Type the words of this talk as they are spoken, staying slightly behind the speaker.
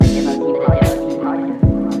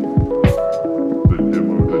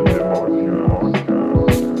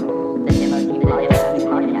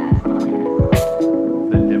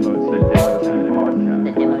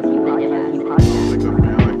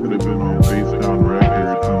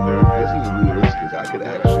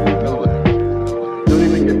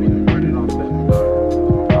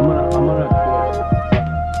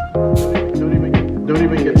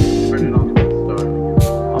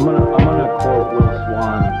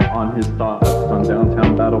his thoughts on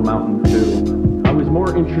Downtown Battle Mountain 2. I was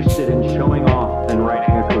more interested in showing off than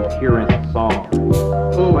writing a coherent song.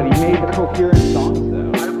 Ooh, But he made coherent songs,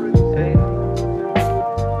 though. I would say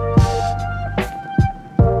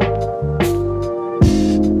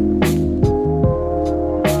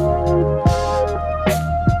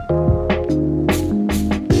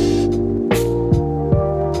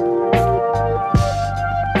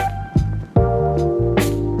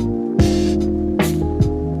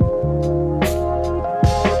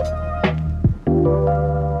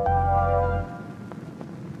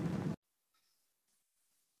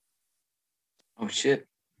Oh shit.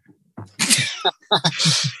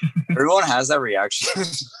 Everyone has that reaction.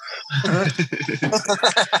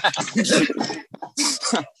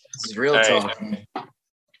 This is real All talk. right.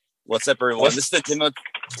 What's up, everyone? This is the demo.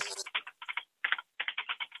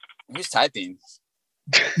 Who's typing?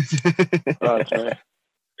 Oh, it's me.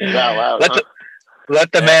 Is that loud,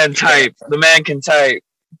 Let the man type. The man can type.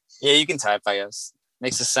 Yeah, you can type, I guess.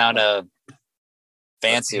 Makes it sound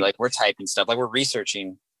fancy, like we're typing stuff, like we're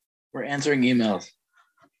researching. We're answering emails.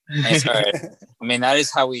 That's all right. I mean, that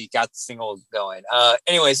is how we got this thing all going.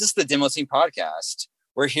 Anyways, this is the Demo Team podcast.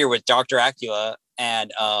 We're here with Dr. Acula,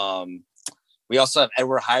 and we also have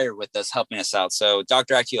Edward Heyer with us helping us out. So,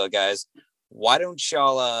 Dr. Acula, guys, why don't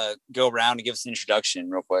y'all go around and give us an introduction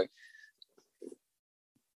real quick?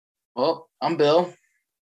 Well, I'm Bill.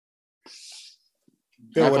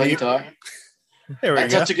 Bill, I what play do you- guitar. There we I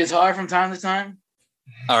go. touch a guitar from time to time.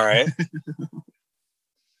 All right.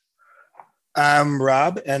 I'm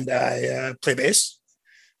Rob, and I play bass.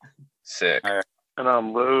 Sick. All right. And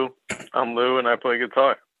I'm Lou. And I play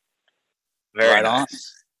guitar. Very Right on.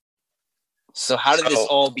 nice. So, how did this So-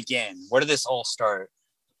 all begin? Where did this all start?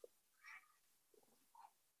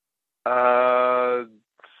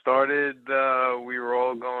 Started, we were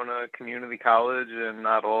all going to community college, and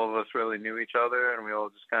not all of us really knew each other, and we all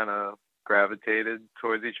just kind of gravitated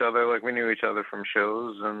towards each other. Like, we knew each other from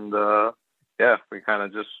shows, and yeah, we kind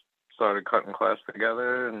of just started cutting class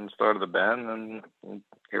together and started the band, and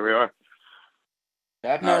here we are.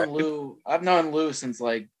 I've known Lou since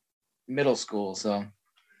like middle school, so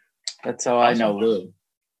that's how I know Lou.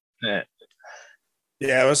 Yeah.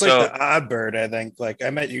 Yeah, it was like So- the odd bird, I think. Like, I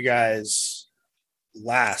met you guys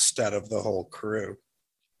last out of the whole crew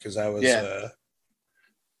because I was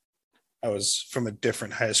from a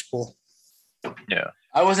different high school. Yeah.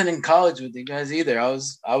 I wasn't in college with you guys either. I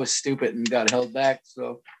was stupid and got held back,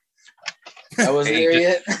 so I wasn't Hey, there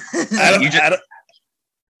yet.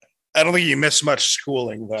 I don't think you missed much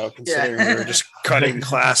schooling, though, considering we were just cutting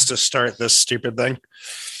class to start this stupid thing.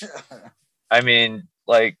 I mean,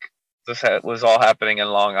 like, this was all happening in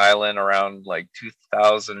Long Island around like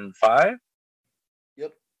 2005.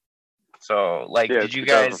 Yep. So, like, Yeah, did you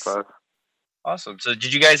guys? 2005. Awesome. So,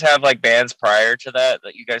 did you guys have like bands prior to that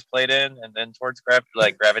you guys played in, and then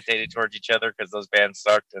gravitated towards each other because those bands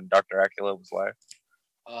sucked and Dr. Acula was live?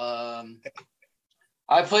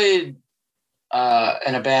 I played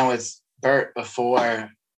in a band with Bert before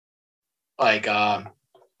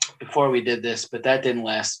we did this, but that didn't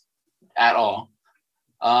last at all.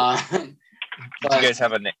 Did you guys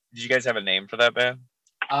have a name? Did you guys have a name for that band?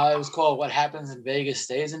 It was called What Happens in Vegas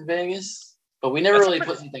Stays in Vegas, but we never really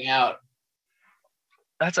put anything out.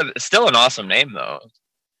 That's still an awesome name though.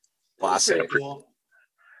 Classic. Pretty cool.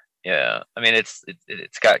 Yeah, I mean it's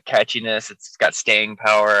got catchiness, it's got staying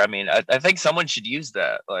power. I mean, I think someone should use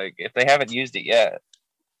that. Like if they haven't used it yet.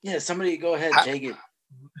 Yeah, somebody go ahead, take it.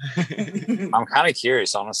 I'm kind of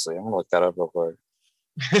curious, honestly. I'm gonna look that up real quick.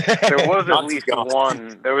 There was Not at to least go.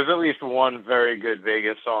 one. There was at least one very good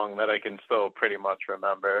Vegas song that I can still pretty much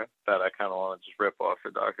remember that I kind of want to just rip off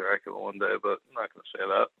for Dr. Acula one day, but I'm not going to say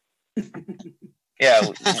that. Yeah,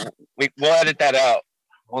 we'll edit that out.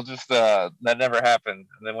 We'll just that never happened.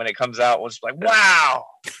 And then when it comes out, we'll just be like, wow.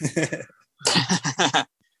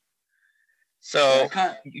 So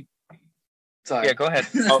Sorry. yeah, go ahead.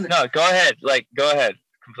 Oh no, go ahead. Go ahead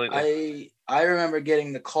completely. I remember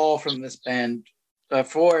getting the call from this band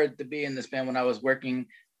to be in this band when I was working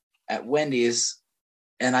at Wendy's,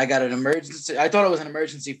 and I got an emergency. I thought it was an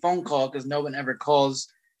emergency phone call because no one ever calls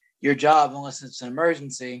your job unless it's an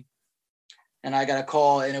emergency. And I got a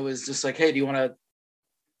call, and it was just like, "Hey, do you want to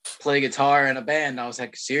play guitar in a band?" I was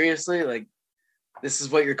like, "Seriously? Like, this is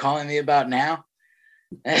what you're calling me about now?"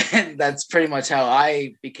 And that's pretty much how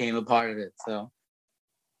I became a part of it. So,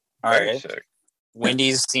 All Very right. sick.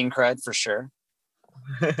 Wendy's scene cred for sure.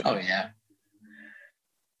 oh yeah.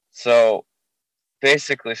 So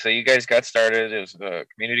basically, so you guys got started. It was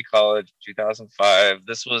community college, 2005.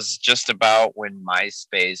 This was just about when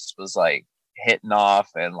MySpace was like hitting off,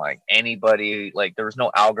 and like anybody, like there was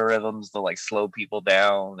no algorithms to like slow people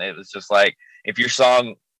down. It was just like if your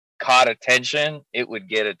song caught attention, it would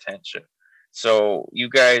get attention. So you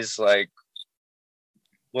guys, like,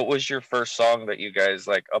 what was your first song that you guys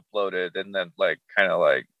like uploaded and then like kind of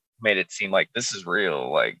like made it seem like this is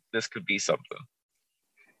real, like this could be something?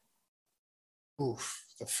 Oof,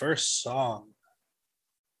 the first song.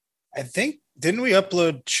 I think, didn't we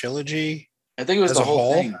upload Trilogy? I think it was As the a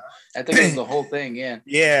whole whole? thing. I think it was the whole thing. Yeah.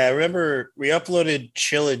 Yeah, I remember we uploaded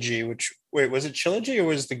Trilogy, which, wait, was it Trilogy or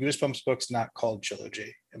was the Goosebumps books not called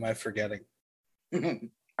Trilogy? Am I forgetting?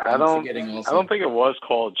 I don't think it was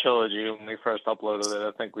called Trilogy when we first uploaded it.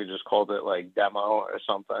 I think we just called it like demo or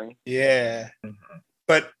something. Yeah.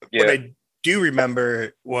 But what I do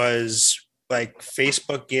remember was like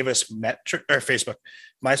MySpace gave us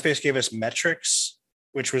metrics,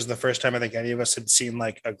 which was the first time I think any of us had seen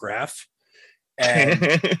like a graph.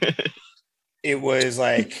 And it was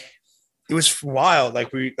wild.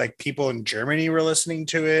 Like people in Germany were listening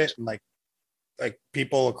to it, and like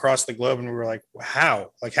people across the globe, and we were like, how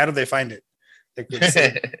did they find it? Like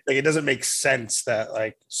it doesn't make sense that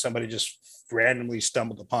like somebody just randomly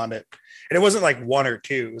stumbled upon it. And it wasn't like one or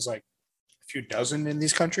two, it was like a few dozen in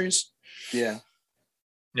these countries. Yeah.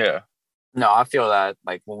 No, I feel that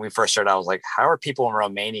like when we first started, I was like, how are people in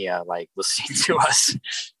Romania like listening to us?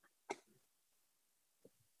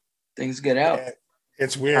 Things get out. Yeah,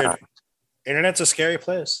 it's weird. Internet's a scary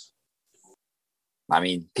place. I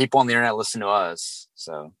mean, people on the internet listen to us,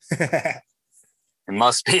 so it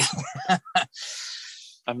must be.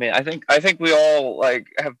 I mean, I think we all like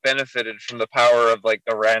have benefited from the power of like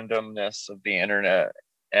the randomness of the internet,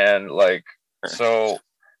 and like so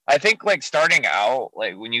I think like starting out,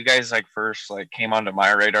 like when you guys like first like came onto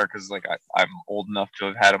my radar, because like I'm old enough to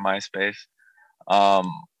have had a MySpace.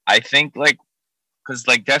 I think like because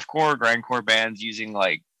like deathcore, grindcore bands using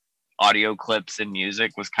like audio clips and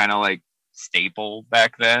music was kind of like staple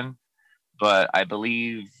back then. But I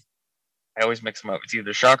believe I always mix them up. It's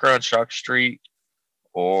either Shocker on Shock Street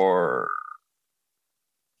or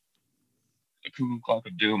the Cuckoo Clock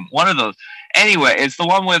of Doom. One of those. Anyway, it's the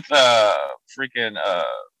one with freaking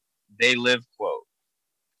They Live quote.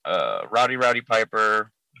 Rowdy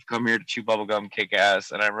Piper, come here to chew bubblegum, kick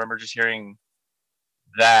ass. And I remember just hearing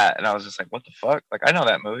that and I was just like, what the fuck? Like, I know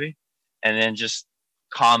that movie. And then just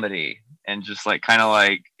comedy and just like kind of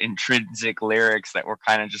like intrinsic lyrics that were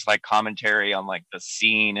kind of just like commentary on like the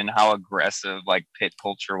scene and how aggressive like pit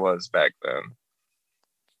culture was back then.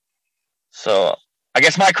 So I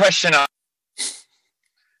guess my question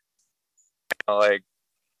like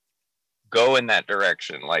go in that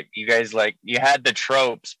direction. Like you guys, like you had the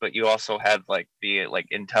tropes, but you also had like the like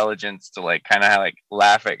intelligence to like kind of like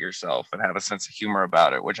laugh at yourself and have a sense of humor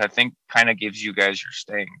about it, which I think kind of gives you guys your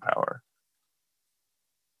staying power.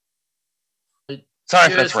 Sorry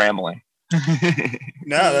if that's rambling.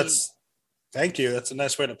 No, thank you. That's a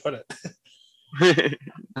nice way to put it.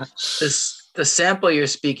 The sample you're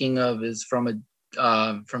speaking of is from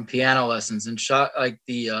Piano Lessons, and like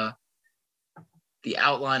the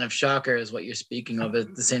outline of Shocker is what you're speaking of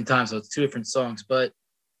at the same time. So it's two different songs, but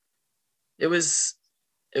it was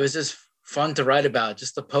just fun to write about,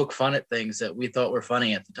 just to poke fun at things that we thought were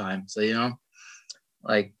funny at the time. So, you know,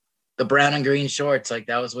 like the brown and green shorts, like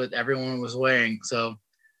that was what everyone was wearing. So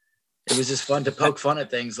it was just fun to poke fun at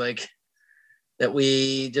things like that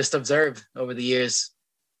we just observed over the years.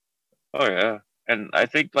 Oh yeah. And I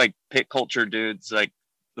think like pit culture dudes, like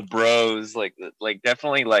the bros, like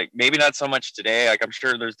definitely, like maybe not so much today. Like I'm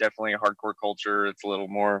sure there's definitely a hardcore culture. It's a little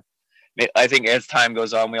more, I think as time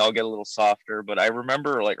goes on, we all get a little softer. But I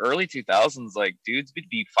remember like early 2000s, like dudes would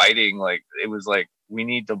be fighting. Like it was like, we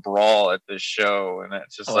need to brawl at this show. And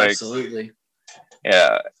it's just Absolutely.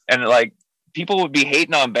 Yeah. And like people would be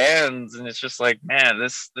hating on bands. And it's just like, man,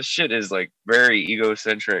 this shit is like very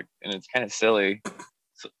egocentric and it's kind of silly.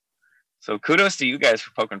 So kudos to you guys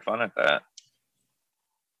for poking fun at that.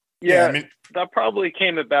 Yeah, I mean, that probably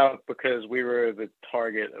came about because we were the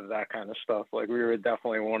target of that kind of stuff. Like we were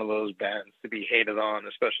definitely one of those bands to be hated on,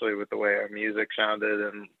 especially with the way our music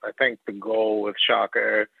sounded. And I think the goal with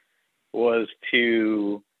Shocker was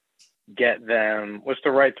to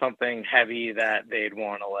write something heavy that they'd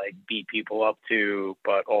want to like beat people up to,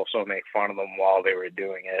 but also make fun of them while they were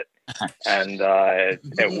doing it. And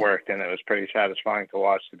it worked, and it was pretty satisfying to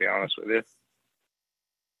watch, to be honest with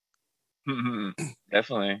you.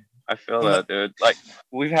 Definitely. I feel that, dude. Like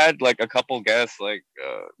we've had like a couple guests, like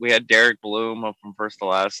we had Derek Bloom from First to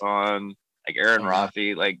Last on, like Aaron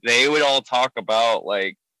Rothie. Like they would all talk about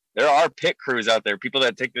like there are pit crews out there, people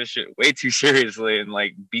that take this shit way too seriously and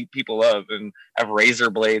like beat people up and have razor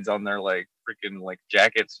blades on their like freaking like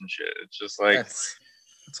jackets and shit. It's just like That's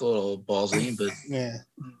a little ballsy, but Yeah,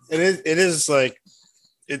 it is like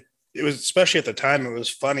it was, especially at the time, it was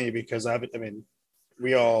funny because I mean,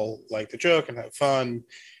 we all like to joke and have fun,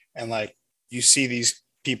 and like you see these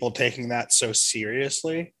people taking that so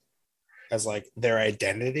seriously as like their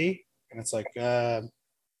identity, and it's like you're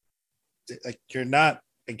not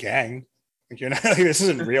a gang, like you're not like, this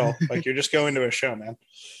isn't real, like you're just going to a show, man.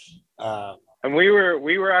 And we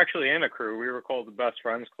were actually in a crew. We were called the Best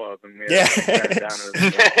Friends Club, and we Yeah. had down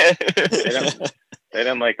they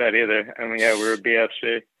didn't like that either. I mean, yeah, we were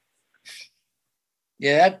BFC.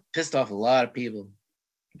 yeah, that pissed off a lot of people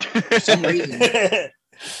for some reason. Like,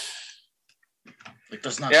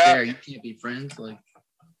 that's not fair. You can't be friends. Like,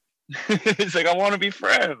 it's like I want to be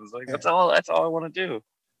friends. Like that's all I want to do.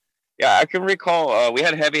 Yeah, I can recall we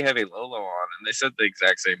had Heavy Lolo on, and they said the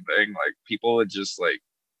exact same thing. Like people would just like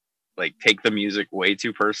take the music way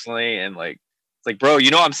too personally, and like it's like, bro,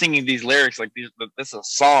 I'm singing these lyrics, like this is a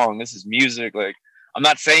song, this is music, like I'm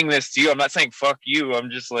not saying this to you, I'm not saying fuck you, I'm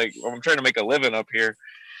just like I'm trying to make a living up here.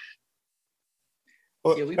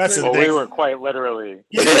 Well, yeah, we were quite literally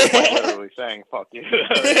saying fuck you.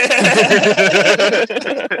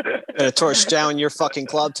 Gonna torch down your fucking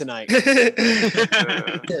club tonight.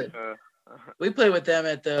 We played with them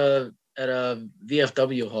at a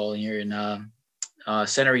VFW hall here in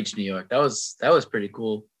Center Reach, New York. That was pretty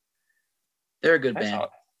cool. They're a good band.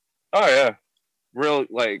 Oh yeah, real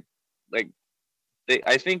like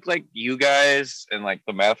I think like you guys and like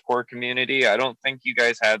the mathcore community, I don't think you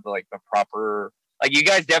guys had like the proper, like you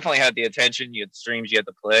guys definitely had the attention, you had streams, you had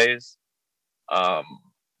the plays, but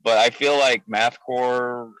I feel like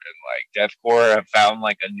mathcore and like deathcore have found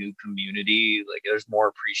like a new community. Like there's more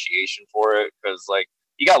appreciation for it because like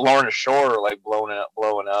you got Lorna Shore like blowing up.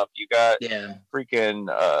 You got freaking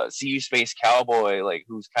CU Space Cowboy, like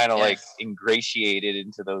who's kind of like ingratiated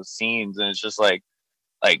into those scenes, and it's just like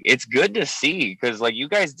it's good to see because like you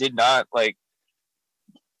guys did not like,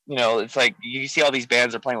 it's like you see all these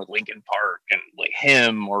bands are playing with Linkin Park and like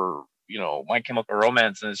him or My Chemical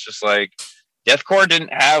Romance, and it's just like deathcore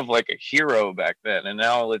didn't have like a hero back then, and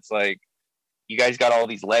now it's like you guys got all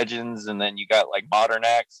these legends, and then you got like modern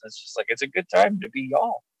acts. It's just like it's a good time to be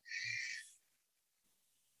y'all.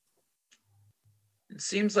 It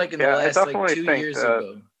seems like in the last like 2 years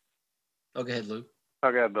ago. Oh, go ahead, Luke.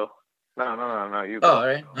 Oh, go ahead, Bill. No. You. Oh, all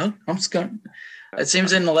right. No, I'm just going. It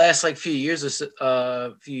seems in the last like few years or so,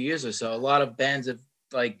 a lot of bands have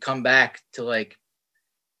like come back to like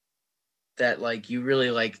that. Like you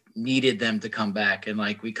really like needed them to come back, and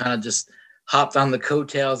like we kind of just hopped on the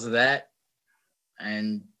coattails of that.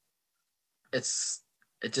 And it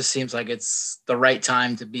just seems like it's the right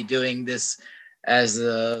time to be doing this as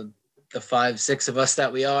the 5-6 of us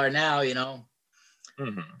that we are now,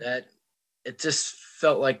 that it just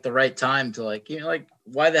felt like the right time to like, like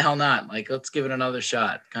why the hell not? Like, let's give it another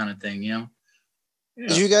shot kind of thing, Yeah.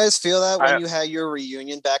 Did you guys feel that when you had your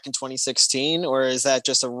reunion back in 2016, or is that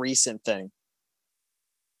just a recent thing?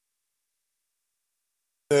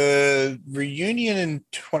 The reunion in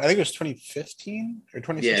I think it was 2015 or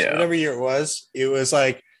 2016, whatever year it was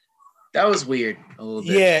like that was weird a little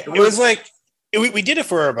bit. Yeah, it was like we did it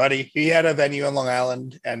for our buddy. He had a venue in Long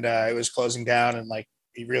Island, and it was closing down, and like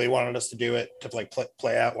he really wanted us to do it to like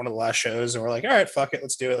play out one of the last shows, and we're like, all right, fuck it,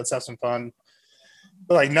 let's do it, let's have some fun.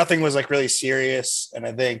 But like nothing was like really serious, and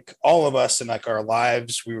I think all of us in like our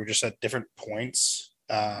lives, we were just at different points.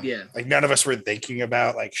 Like none of us were thinking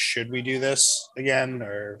about like, should we do this again,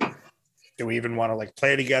 or do we even want to like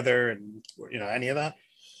play together, and any of that.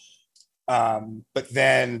 But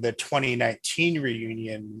then the 2019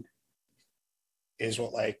 reunion is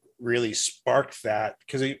what like really sparked that,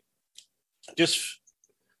 because it just,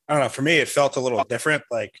 I don't know, for me it felt a little different.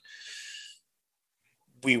 Like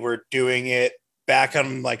we were doing it back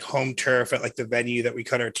on like home turf at like the venue that we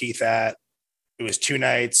cut our teeth at. It was 2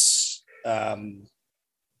 nights.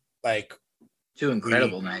 Like 2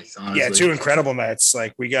 incredible nights, honestly. Yeah, 2 incredible nights.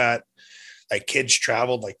 Like we got like kids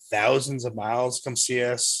traveled like thousands of miles to come see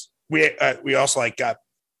us. We also like got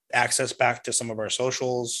access back to some of our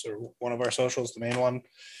socials, or one of our socials, the main one,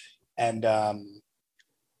 and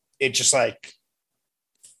it just like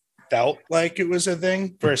felt like it was a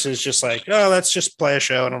thing versus just like, oh, let's just play a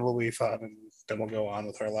show and it'll be fun and then we'll go on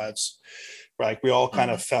with our lives. Like we all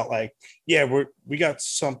kind of felt like, yeah, we got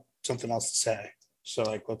something else to say. So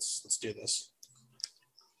like, let's do this.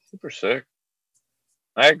 Super sick.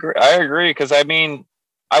 I agree. Because I mean,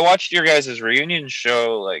 I watched your guys' reunion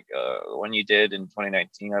show, like when you did in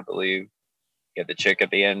 2019, I believe. You had the chick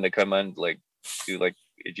at the end to come in, like do like,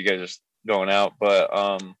 you guys just going out. But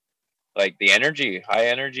like the energy, high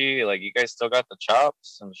energy. Like you guys still got the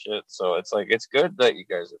chops and shit. So it's like it's good that you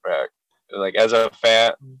guys are back. Like as a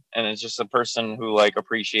fan, and it's just a person who like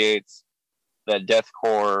appreciates that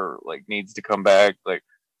deathcore like needs to come back. Like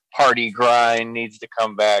party grind needs to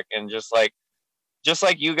come back, and just like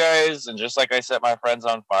you guys, and just like I set my friends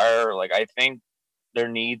on fire. Like I think there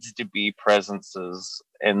needs to be presences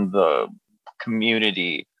in the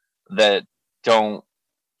community that don't,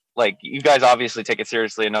 like, you guys obviously take it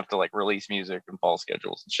seriously enough to like release music and follow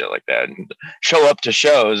schedules and shit like that and show up to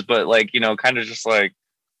shows, but like, you know, kind of just like,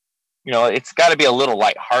 you know, it's got to be a little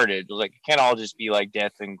lighthearted. Like it can't all just be like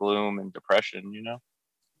death and gloom and depression, you know?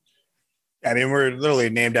 I mean, we're literally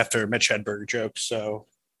named after Mitch Hedberg jokes, so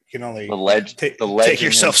you can only take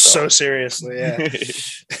yourself so seriously. Yeah.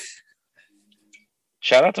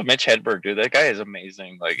 Shout out to Mitch Hedberg, dude. That guy is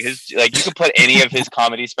amazing. Like his, like you could put any of his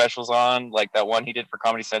comedy specials on, like that one he did for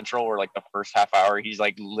Comedy Central, where like the first half hour he's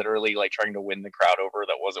like literally like trying to win the crowd over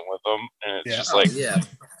that wasn't with him, and it's just like,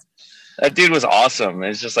 that dude was awesome.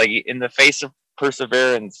 It's just like in the face of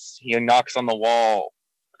perseverance, he knocks on the wall,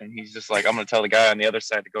 and he's just like, I'm gonna tell the guy on the other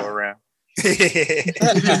side to go around.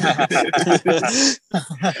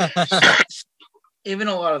 Even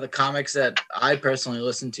a lot of the comics that I personally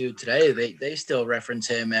listen to today, they still reference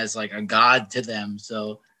him as like a god to them.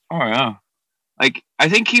 So, oh yeah, like I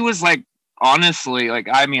think he was like, honestly, like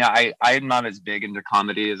I mean, I'm not as big into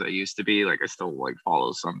comedy as I used to be. Like I still like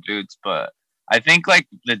follow some dudes, but I think like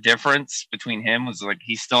the difference between him was like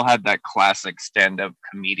he still had that classic stand-up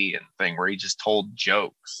comedian thing where he just told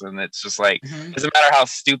jokes, and it's just like doesn't matter how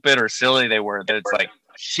stupid or silly they were, that it's like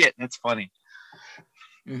shit, that's funny.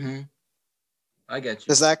 I get you.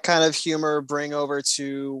 Does that kind of humor bring over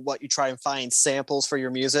to what you try and find samples for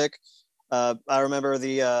your music? I remember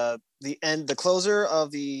the closer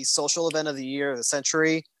of the social event of the year, the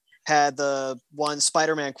century, had the one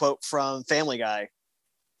Spider-Man quote from Family Guy.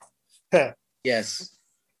 Yes.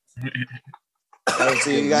 So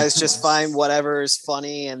you guys just find whatever is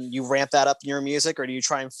funny and you ramp that up in your music, or do you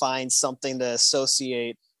try and find something to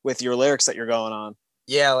associate with your lyrics that you're going on?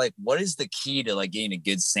 Yeah, like what is the key to like getting a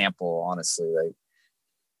good sample, honestly? Like,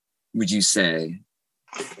 would you say?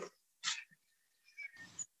 I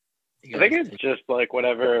think it's just like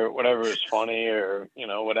whatever is funny, or you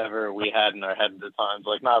know, whatever we had in our head at the times.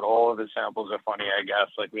 Like not all of the samples are funny, I guess.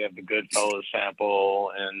 Like we have the Goodfellas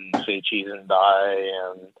sample and Say Cheese and Die,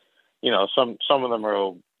 and you know, some of them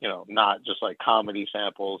are, you know, not just like comedy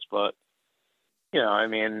samples, but you know, I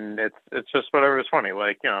mean, it's just whatever is funny.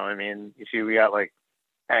 Like, you know, I mean, you see, we got like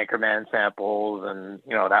Anchorman samples, and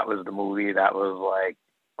you know, that was the movie that was like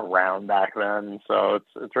around back then. So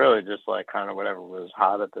it's really just like kind of whatever was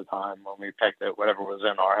hot at the time when we picked it, whatever was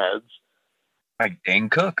in our heads. Like Dane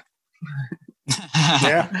Cook.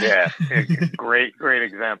 yeah. Great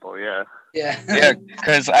example. Yeah.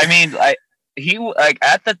 Because I mean, he like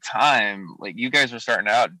at the time, like you guys were starting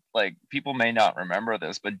out, like people may not remember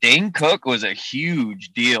this, but Dane Cook was a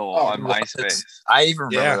huge deal on MySpace. I even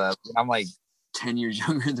remember that. I'm like 10 years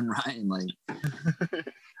younger than Ryan.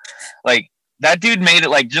 Like that dude made it,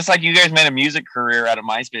 like just like you guys made a music career out of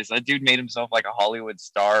MySpace. That dude made himself like a Hollywood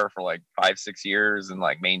star for like 5-6 years in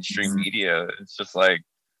like mainstream media. It's just like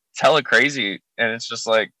it's hella crazy, and it's just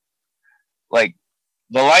like the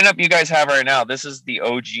lineup you guys have right now, this is the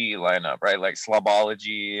OG lineup, right? Like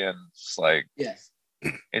Slobology, and just like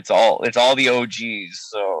it's all the OGs.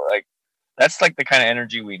 So like that's like the kind of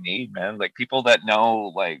energy we need, man. Like people that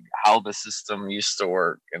know like how the system used to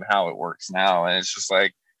work and how it works now. And it's just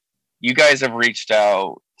like you guys have reached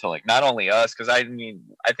out to like not only us, because I mean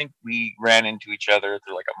I think we ran into each other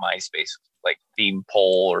through like a MySpace like theme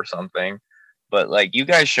poll or something, but like you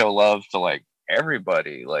guys show love to like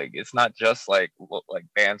everybody. Like it's not just like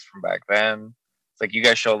bands from back then. It's like you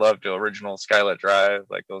guys show love to original Skylit Drive.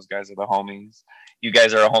 Like those guys are the homies. You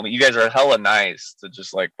guys are a homie. You guys are hella nice to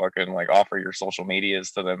just like fucking like offer your social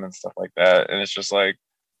medias to them and stuff like that. And it's just like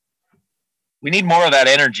we need more of that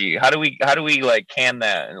energy. How do we like can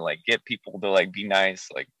that and like get people to like be nice,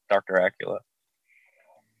 like Dr. Acula?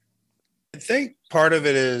 I think part of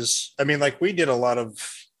it is, I mean, like we did a lot of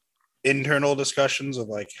internal discussions of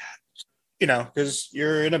like, you know, because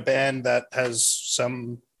you're in a band that has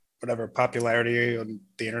some whatever popularity on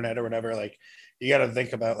the internet or whatever, like you got to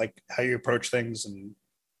think about like how you approach things and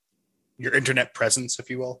your internet presence, if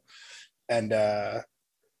you will. And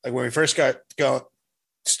like when we first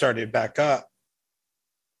started back up,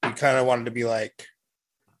 we kind of wanted to be like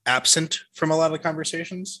absent from a lot of the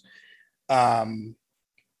conversations. And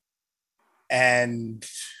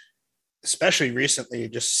especially recently,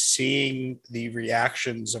 just seeing the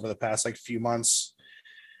reactions over the past like few months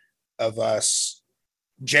of us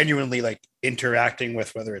genuinely like interacting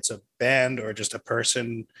with, whether it's a band or just a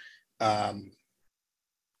person, and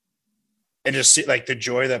just see like the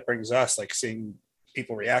joy that brings us, like seeing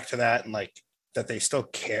people react to that and like that they still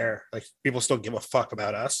care, like people still give a fuck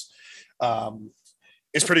about us.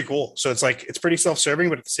 It's pretty cool. So it's like, it's pretty self-serving,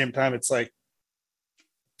 but at the same time, it's like,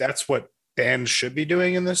 that's what bands should be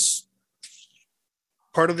doing in this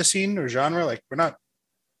part of the scene or genre. Like, we're not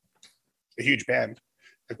a huge band.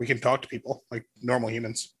 Like, we can talk to people like normal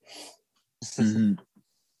humans. Mhm.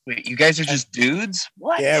 Wait, you guys are just dudes?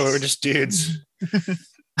 What? Yeah, we're just dudes. Who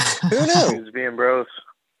knew? Dudes being bros.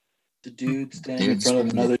 The dude standing in front of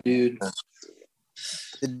another dude.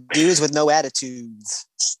 The dudes with no attitudes.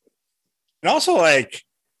 And also, like,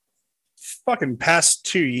 fucking past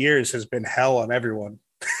 2 years has been hell on everyone.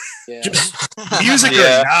 Yeah. Just music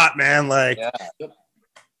Yeah. or not, man. Like, Yeah.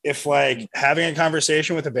 if like having a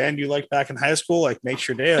conversation with a band you liked back in high school, like, makes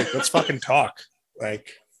your day, like, let's fucking talk. Like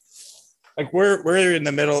we're in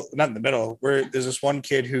the middle, not in the middle. There's this one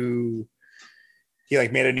kid who he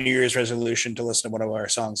like made a New Year's resolution to listen to one of our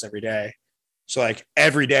songs every day. So like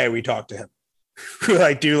every day we talk to him. We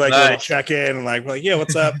like do like a little Nice. check-in and like, we're like, yeah,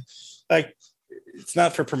 what's up? Like, it's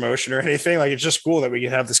not for promotion or anything. Like, it's just cool that we can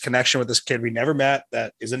have this connection with this kid we never met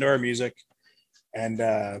that is into our music. And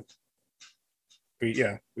we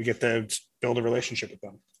get to build a relationship with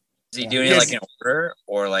them. Is he doing it like in order,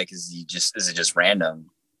 or like is it just random?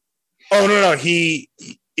 Oh no, he's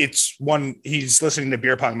listening to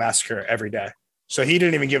Beer Pong Massacre every day. So he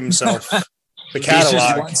didn't even give himself the He's just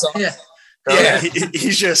catalog. one song? Yeah. Yeah,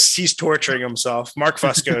 he's torturing himself. Mark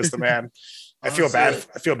Fusco is the man. I feel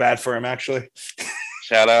bad for him, actually.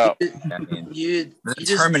 Shout out. I mean, You the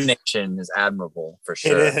just determination is admirable for It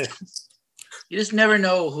sure. is. you just never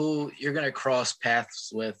know who you're gonna cross paths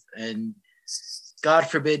with, and God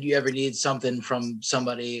forbid you ever need something from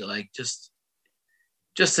somebody. Like just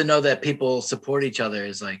to know that people support each other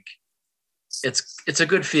is like it's a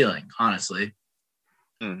good feeling, honestly.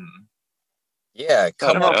 Mhm. Yeah, And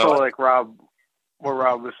come also, on. like what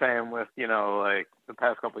Rob was saying with, like the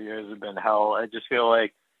past couple of years have been hell. I just feel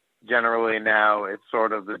like generally now it's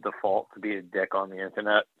sort of the default to be a dick on the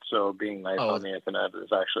internet. So being nice on the internet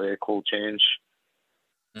is actually a cool change.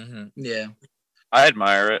 Mm-hmm. Yeah. I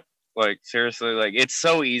admire it. Like, seriously, like, it's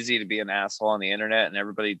so easy to be an asshole on the internet, and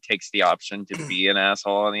everybody takes the option to be an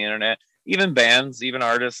asshole on the internet. Even bands, even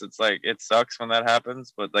artists, it's like, it sucks when that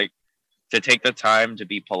happens, but like, to take the time to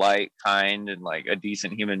be polite, kind, and like a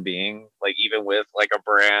decent human being, like even with like a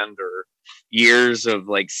brand or years of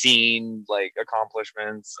like seeing like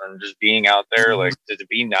accomplishments and just being out there, like to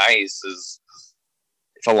be nice it's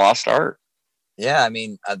a lost art. Yeah, I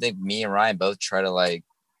mean, I think me and Ryan both try to like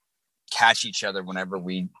catch each other whenever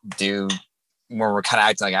we do, when we're kind of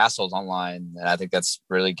acting like assholes online, and I think that's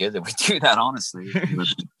really good that we do that. Honestly,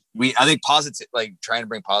 I think positive, like trying to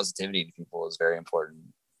bring positivity to people is very important,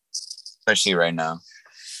 especially right now.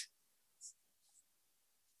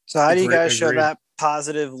 So how do you guys show Agreed. that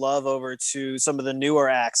positive love over to some of the newer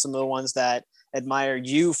acts, some of the ones that admired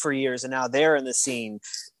you for years and now they're in the scene?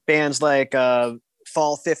 Bands like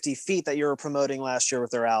Fall 50 Feet that you were promoting last year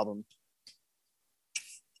with their album.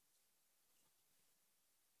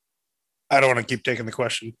 I don't want to keep taking the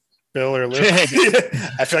question, Bill or Lou. I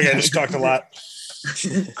feel like I just talked a lot.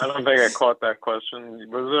 I don't think I caught that question.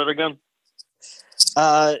 What was that again?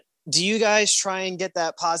 Do you guys try and get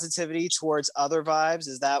that positivity towards other vibes?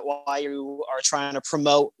 Is that why you are trying to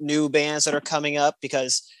promote new bands that are coming up?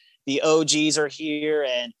 Because the OGs are here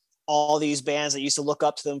and all these bands that used to look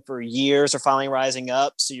up to them for years are finally rising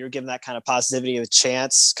up. So you're giving that kind of positivity a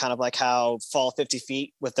chance, kind of like how Fall 50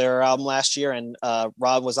 Feet with their album last year. And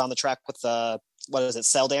Rob was on the track with,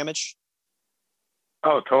 Cell Damage?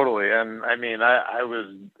 Oh, totally. And I mean, I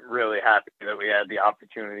was really happy that we had the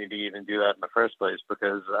opportunity to even do that in the first place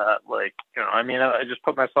because, I just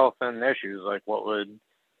put myself in their shoes. Like, what would,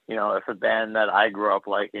 if a band that I grew up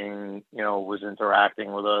liking, was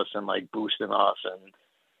interacting with us and like boosting us and,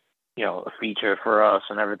 a feature for us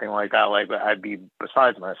and everything like that, like I'd be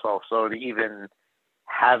besides myself. So to even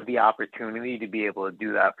have the opportunity to be able to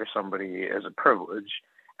do that for somebody is a privilege.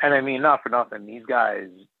 And I mean, not for nothing, these guys,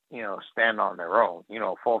 stand on their own.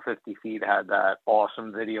 Fall 50 Feet had that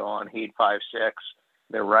awesome video on Hate 5-6.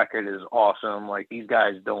 Their record is awesome. Like, these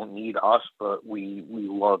guys don't need us, but we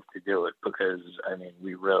love to do it because, I mean,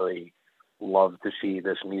 we really love to see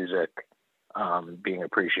this music being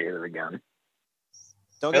appreciated again.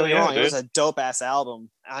 Don't get me wrong, dude. it was a dope ass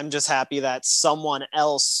album. I'm just happy that someone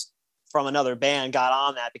else from another band got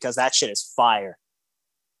on that because that shit is fire.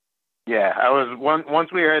 Yeah,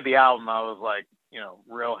 once we heard the album, I was like,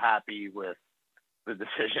 real happy with the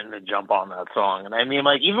decision to jump on that song. And I mean,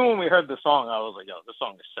 like, even when we heard the song, I was like, yo, this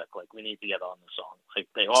song is sick. Like, we need to get on the song. Like,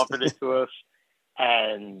 they offered it to us,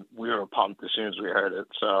 and we were pumped as soon as we heard it.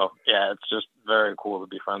 So, yeah, it's just very cool to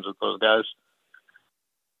be friends with those guys.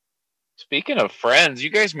 Speaking of friends,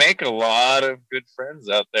 you guys make a lot of good friends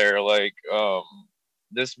out there. Like,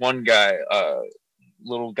 this one guy,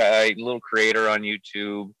 little creator on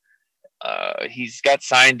YouTube. He's got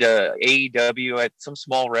signed to AEW at some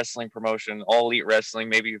small wrestling promotion, All Elite Wrestling.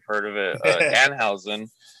 Maybe you've heard of it. Danhausen.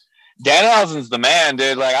 Danhausen's the man,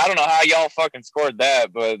 dude. Like, I don't know how y'all fucking scored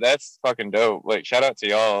that, but that's fucking dope. Like, shout out to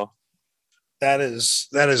y'all. That is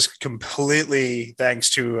completely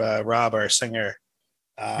thanks to Rob, our singer,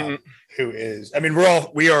 who is. I mean,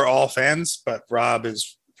 we are all fans, but Rob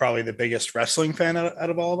is probably the biggest wrestling fan out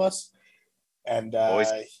of all of us, and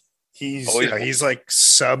he's like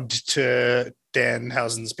subbed to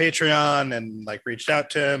Danhausen's Patreon and like reached out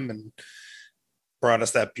to him and brought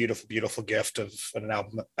us that beautiful gift of an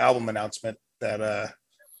album announcement that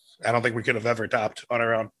I don't think we could have ever topped on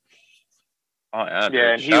our own. Oh yeah,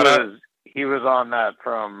 yeah, and he was on that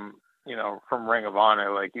from Ring of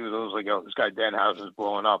Honor. Like, he was always like, yo, this guy Danhausen's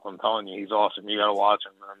blowing up. I'm telling you, he's awesome. You gotta watch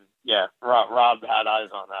him. And yeah, Rob had eyes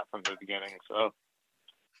on that from the beginning. So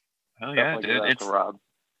oh yeah, dude, it's Rob.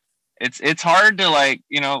 It's hard to like,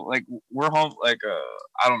 we're home, like,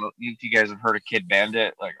 I don't know if you guys have heard of Kid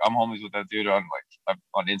Bandit. Like, I'm homies with that dude on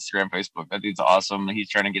Instagram, Facebook. That dude's awesome. He's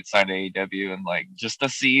trying to get signed to AEW, and like, just to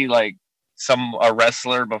see like a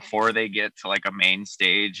wrestler before they get to like a main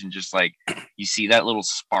stage, and just like, you see that little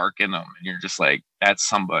spark in them, and you're just like, that's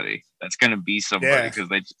somebody. That's gonna be somebody, because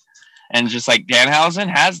and just like Danhausen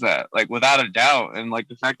has that, like, without a doubt. And like,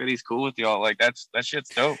 the fact that he's cool with y'all, like, that shit's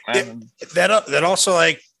dope, man. That also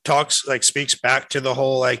like speaks back to the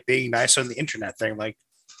whole like being nice on the internet thing. Like,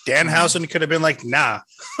 Danhausen could have been like, nah,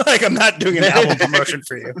 like, I'm not doing an album promotion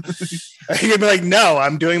for you. He could be like, no,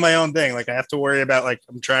 I'm doing my own thing. Like, I have to worry about, like,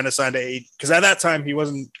 I'm trying to sign to AEW, because at that time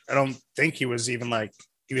I don't think he was even like,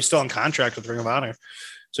 he was still in contract with Ring of Honor.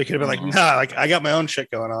 So he could have been like, nah, like, I got my own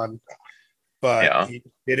shit going on. But he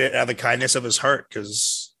did it out of the kindness of his heart,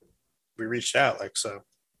 because we reached out. Like, so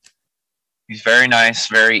he's very nice,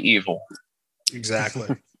 very evil.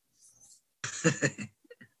 Exactly.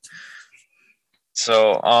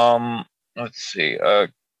 So, let's see.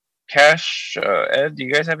 Cash, Ed, do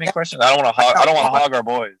you guys have any questions? I don't want to hog our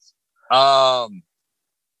boys.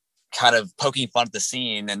 Kind of poking fun at the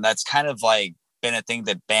scene, and that's kind of like been a thing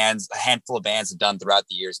that a handful of bands have done throughout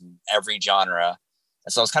the years in every genre.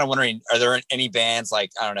 And so I was kind of wondering, are there any bands like,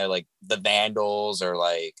 I don't know, like the Vandals, or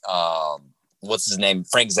like what's his name,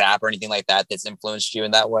 Frank Zappa, or anything like that that's influenced you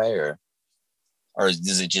in that way, or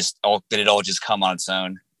did it all just come on its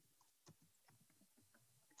own?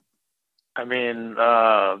 I mean,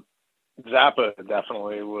 Zappa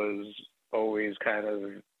definitely was always kind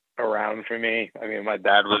of around for me. I mean, my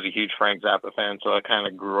dad was a huge Frank Zappa fan, so I kind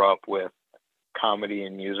of grew up with comedy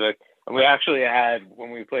and music. And we actually had, when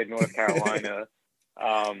we played North Carolina,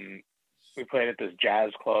 we played at this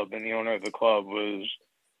jazz club, and the owner of the club was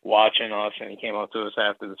watching us, and he came up to us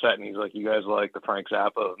after the set, and he's like, you guys like the Frank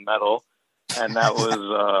Zappa of metal? And that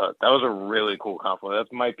was a really cool compliment.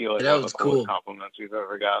 That might be like one of the coolest compliments we've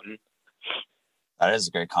ever gotten. That is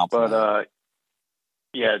a great compliment. But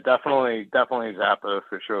yeah, definitely Zappa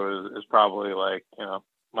for sure is probably like,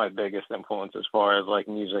 my biggest influence as far as like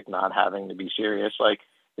music not having to be serious. Like,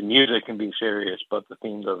 the music can be serious, but the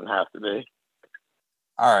theme doesn't have to be.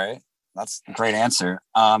 All right, that's a great answer.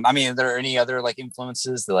 I mean, are there any other like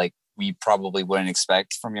influences that like we probably wouldn't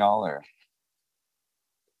expect from y'all, or?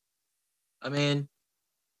 I mean,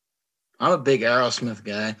 I'm a big Aerosmith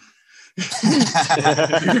guy.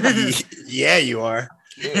 Yeah, you are.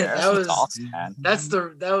 Yeah, that was awesome, man.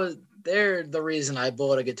 They're the reason I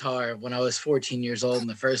bought a guitar when I was 14 years old in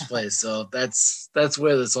the first place. So that's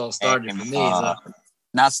where this all started for me. So.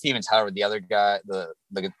 Not Steven Tyler, the other guy, the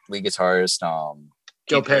lead guitarist,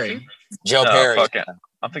 Joe Perry. Joe Perry. Fuck it.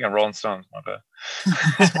 I'm thinking Rolling Stones. My bad.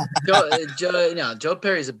 Joe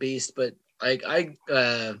Perry's a beast, but like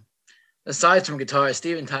aside from guitar,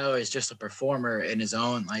 Steven Tyler is just a performer in his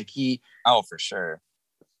own. Like for sure.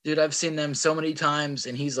 Dude, I've seen them so many times,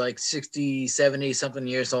 and he's like 60, 70 something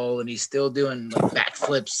years old, and he's still doing like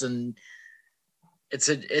backflips, and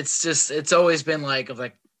it's always been like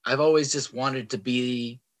I've always just wanted to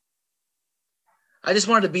be. I just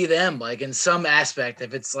wanted to be them, like in some aspect.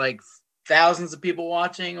 If it's like thousands of people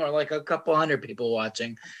watching or like a couple hundred people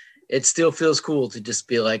watching, it still feels cool to just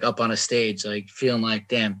be like up on a stage, like feeling like,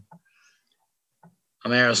 damn,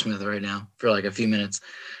 I'm Aerosmith right now for like a few minutes.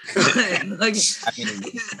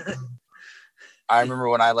 I remember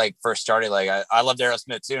when I like first started, like I loved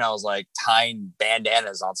Aerosmith too, and I was like tying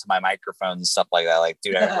bandanas onto my microphone and stuff like that. Like,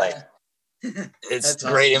 dude, it's That's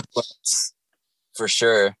great awesome. influence for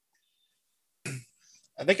sure.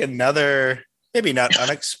 I think another, maybe not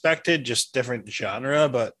unexpected, just different genre,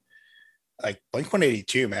 but like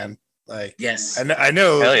Blink-182, man. Like, Yes. I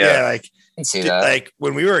know, Hell yeah. like, I can see that. like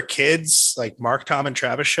when we were kids, like Mark, Tom, and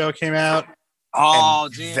Travis show came out. Oh,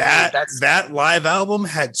 and dude, that live album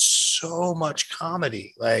had so much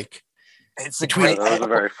comedy. Like, it's a Yeah, great. that was a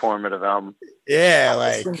very formative album. yeah,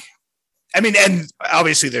 like, I mean, and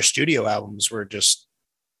obviously their studio albums were just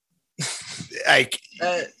like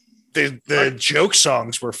the joke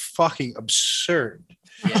songs were fucking absurd.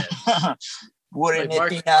 Yeah. Wouldn't Like it Mark-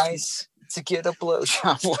 be nice to get a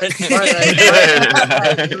blowjob?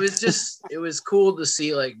 It was cool to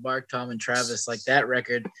see like Mark, Tom, and Travis, like that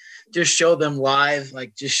record, just show them live,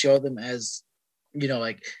 like just show them as, you know,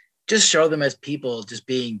 like just show them as people, just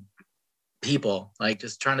being people, like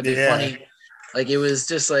just trying to be funny. Like it was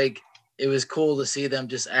just like, it was cool to see them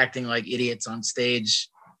just acting like idiots on stage.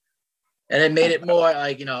 And it made it more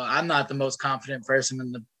like, you know, I'm not the most confident person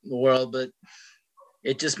in the world, but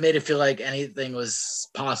it just made it feel like anything was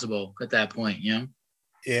possible at that point, you know?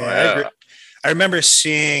 Yeah, Oh, I yeah. agree. I remember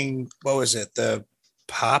seeing, what was it, the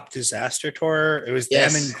Pop Disaster Tour? It was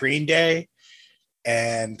them Yes. and Green Day,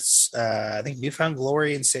 and I think Newfound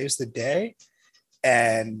Glory and Saves the Day.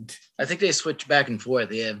 And I think they switched back and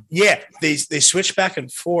forth, yeah. yeah, they switched back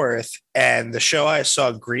and forth. And the show I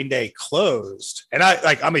saw, Green Day, closed. And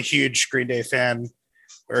I'm a huge Green Day fan.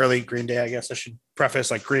 Early Green Day, I guess I should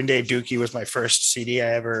preface. Like, Green Day Dookie was my first CD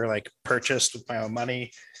I ever like purchased with my own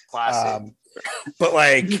money. Classic. But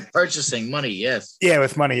like Purchasing money, yes. yeah,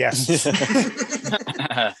 with money, yes.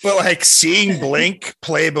 But like seeing Blink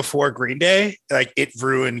play before Green Day, like it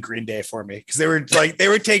ruined Green Day for me, because they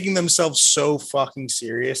were taking themselves so fucking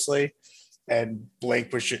seriously, and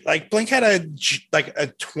Blink was just like, Blink had a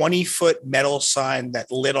 20-foot metal sign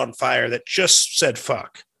that lit on fire that just said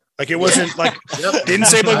 "fuck." Like, it wasn't like, Yep. didn't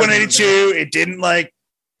say Blink-182. It didn't like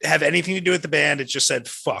have anything to do with the band. It just said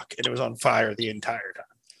 "fuck," and it was on fire the entire time.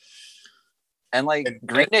 And like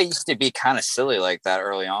Green Day used to be kind of silly like that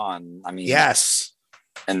early on. I mean, Yes.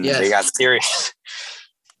 and Yes. they got serious.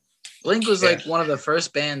 Blink was like one of the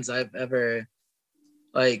first bands I've ever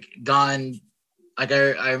like gone. Like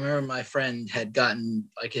I remember my friend had gotten,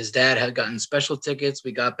 like his dad had gotten special tickets.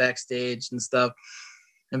 We got backstage and stuff,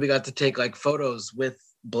 and we got to take like photos with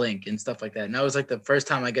Blink and stuff like that. And that was like the first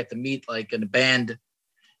time I get to meet like in a band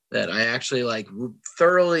that I actually like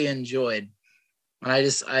thoroughly enjoyed.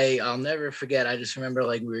 And I'll never forget. I just remember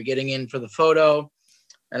like we were getting in for the photo,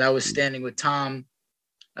 and I was standing with Tom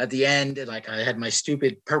at the end, and like I had my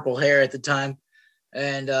stupid purple hair at the time,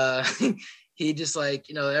 and he just like,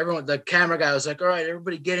 you know, everyone, the camera guy was like, "All right,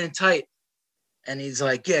 everybody get in tight," and he's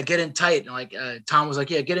like, "Yeah, get in tight," and like Tom was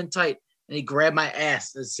like, "Yeah, get in tight," and he grabbed my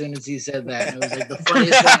ass as soon as he said that. And it was like the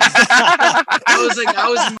funniest thing. I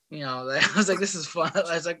was like, this is fun.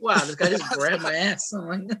 I was like, wow, this guy just grabbed my ass.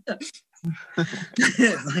 I'm like,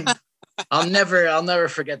 like, I'll never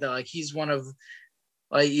forget that. Like, he's one of,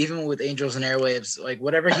 like, even with Angels and Airwaves, like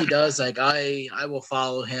whatever he does, like I will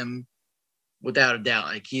follow him without a doubt.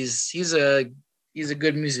 Like he's a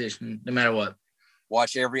good musician no matter what.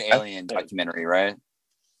 Watch every Alien documentary, right?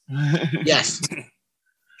 Yes.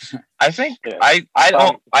 I think I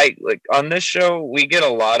like on this show we get a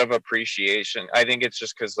lot of appreciation. I think it's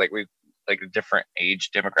just because like we like a different age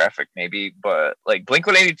demographic maybe, but like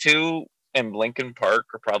Blink-182 and Linkin Park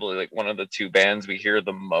are probably like one of the two bands we hear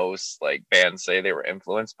the most like bands say they were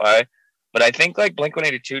influenced by. But I think like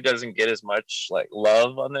Blink-182 doesn't get as much like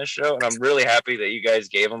love on this show, and I'm really happy that you guys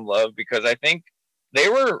gave them love, because I think they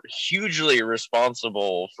were hugely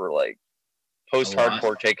responsible for like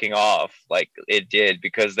post-hardcore taking off like it did,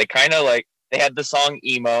 because they kind of like, they had the song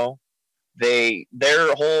Emo.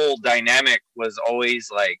 Their whole dynamic was always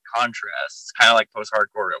like contrasts, kind of like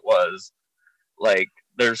post-hardcore it was. Like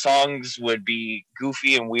their songs would be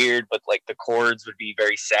goofy and weird, but like the chords would be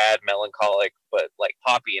very sad, melancholic, but like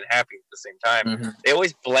poppy and happy at the same time. Mm-hmm. They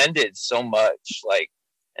always blended so much, like,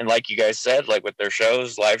 and like you guys said, like with their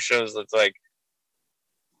shows, live shows, it's like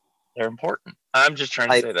they're important. I'm just trying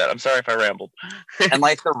to say that. I'm sorry if I rambled. And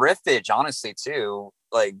like the riffage, honestly, too.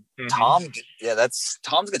 Like Tom, that's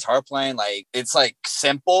Tom's guitar playing. Like it's like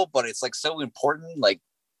simple, but it's like so important. Like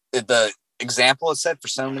the example is set for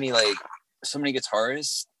so many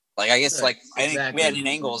guitarists. Like I guess like I think we had in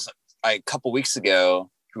Angles a couple weeks ago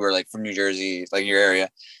who were like from New Jersey, like your area,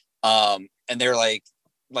 and they're like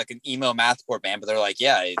an emo mathcore band, but they're like,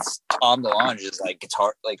 yeah, it's Tom DeLonge's like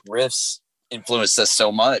guitar, like riffs influenced us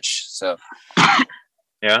so much. So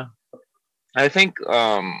yeah, I think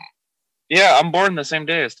yeah, I'm born the same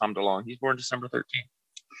day as Tom DeLonge. He's born December 13th.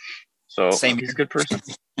 So Same he's year. a good person.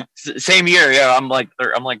 Same year, yeah. I'm like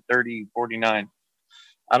 30, 49.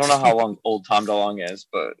 I don't know how long old Tom DeLonge is,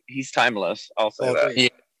 but he's timeless. I'll say that. He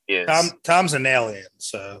is. Tom's an alien,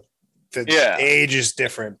 so the age is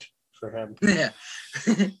different for him. Yeah.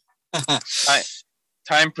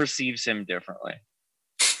 Time perceives him differently.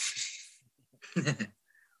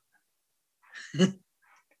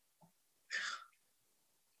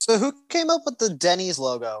 So who came up with the Denny's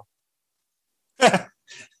logo?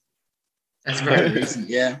 That's very recent,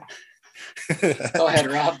 yeah. Go ahead,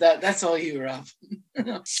 Rob. That's all you, Rob.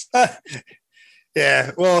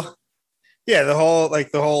 Yeah, well, yeah, the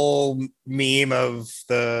whole meme of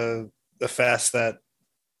the fest that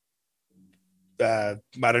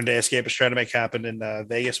Modern Day Escape is trying to make happen in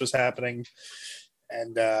Vegas was happening,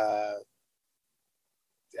 and I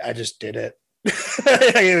just did it.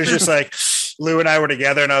 It was just like Lou and I were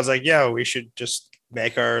together, and I was like, "Yo, we should just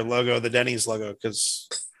make our logo the Denny's logo because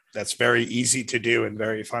that's very easy to do and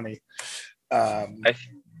very funny."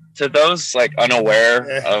 To those like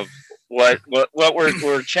unaware of what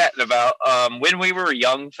we're chatting about, When We Were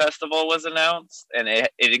Young Festival was announced, and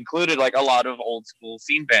it included like a lot of old school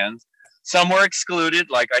scene bands. Some were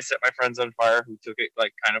excluded, like I Set My Friends on Fire, who took it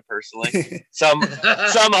like kind of personally. Some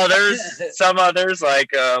others like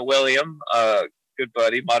William, good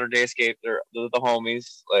buddy, Modern Day Escape, they're the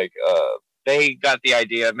homies. Like they got the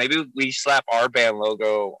idea. Maybe we slap our band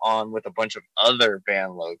logo on with a bunch of other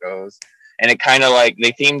band logos. And it kind of like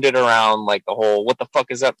they themed it around like the whole "what the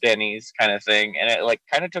fuck is up, Denny's" kind of thing, and it like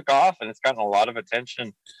kind of took off, and it's gotten a lot of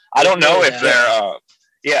attention. I don't know if they're,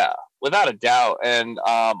 without a doubt, and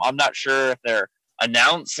I'm not sure if they're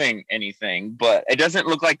announcing anything, but it doesn't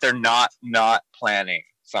look like they're not planning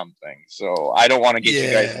something. So I don't want to get you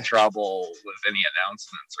guys in trouble with any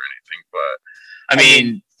announcements or anything, but I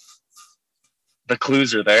mean the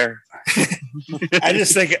clues are there. I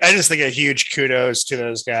just think a huge kudos to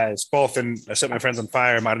those guys, both in I Set My Friends on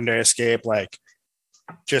Fire, Modern Day Escape, like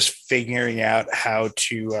just figuring out how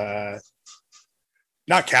to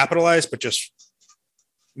not capitalize, but just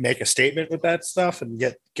make a statement with that stuff and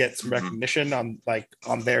get some recognition on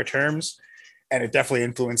their terms. And it definitely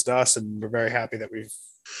influenced us, and we're very happy that we've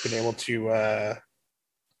been able to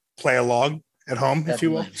play along at home, Definitely. if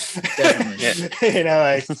you will. Definitely. You know,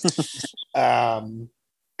 like and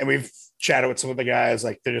we've chatted with some of the guys,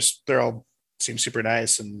 like they're all seem super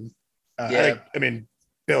nice, and I mean,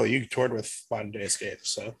 Bill, you toured with Modern Day Escape,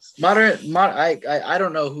 so I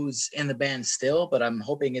don't know who's in the band still, but I'm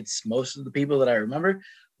hoping it's most of the people that I remember.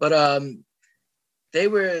 But they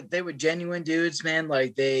were genuine dudes, man.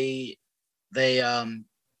 Like they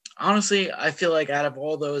honestly, I feel like out of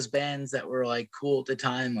all those bands that were like cool at the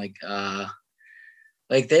time, like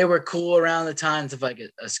they were cool around the times of like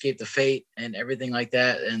Escape the Fate and everything like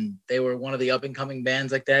that. And they were one of the up and coming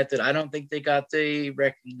bands like that I don't think they got the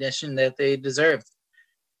recognition that they deserved.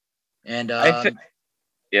 And I think,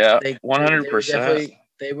 100%.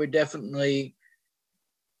 They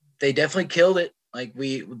definitely killed it. Like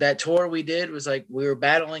that tour we did was like, we were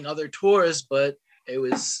battling other tours, but it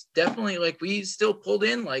was definitely like, we still pulled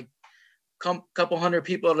in like couple hundred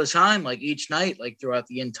people at a time, like each night, like throughout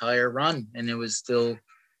the entire run. And it was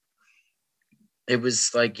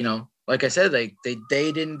like, you know, like I said, they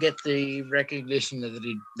didn't get the recognition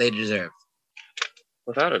that they deserved.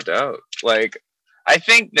 Without a doubt. Like, I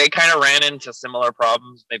think they kind of ran into similar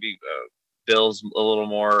problems. Maybe Bill's a little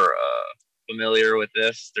more familiar with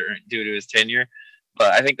this due to his tenure,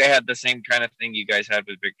 but I think they had the same kind of thing you guys had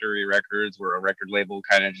with Victory Records, where a record label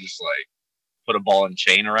kind of just like put a ball and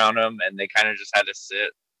chain around them, and they kind of just had to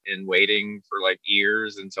sit in waiting for like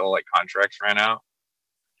years until like contracts ran out.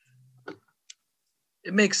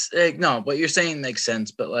 It makes no, what you're saying makes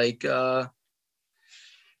sense, but like I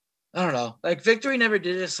don't know, like Victory never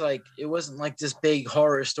did this, like it wasn't like this big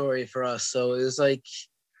horror story for us, so it was like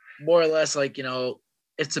more or less like, you know,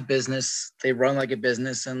 it's a business, they run like a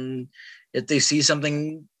business, and if they see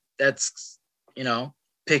something that's, you know,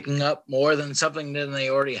 picking up more than something than they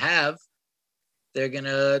already have, they're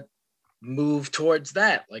gonna move towards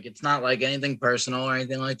that. Like it's not like anything personal or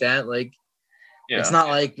anything like that. Like it's not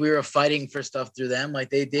like we were fighting for stuff through them. Like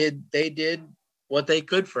they did what they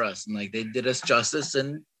could for us, and like they did us justice,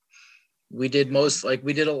 and we did just like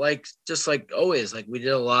always, like we did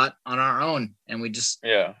a lot on our own, and we just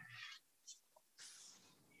I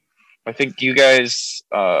think you guys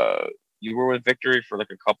you were with Victory for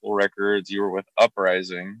like a couple records. You were with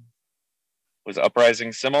Uprising. Was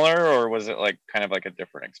Uprising similar, or was it like kind of like a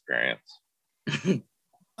different experience?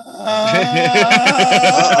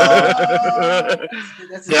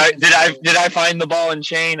 Did I find the ball and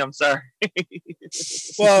chain? I'm sorry.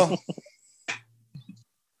 Well,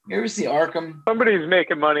 you ever see Arkham? Somebody's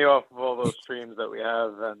making money off of all those streams that we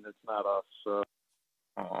have, and it's not us. So.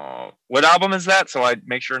 What album is that? So I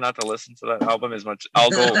make sure not to listen to that album as much.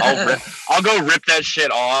 I'll go rip that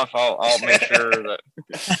shit off. I'll make sure that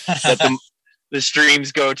the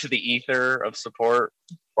streams go to the ether of support.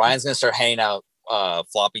 Ryan's gonna start handing out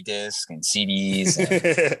floppy disks and CDs.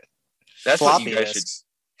 And that's floppy what you guys disks.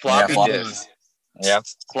 should. Floppy floppy disks. Yeah.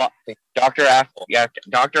 Dr.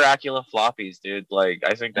 Acula floppies, dude. Like,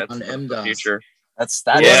 I think that's the future. That's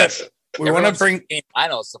Yes. We want to bring. I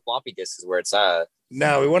know it's the floppy disk is where it's at.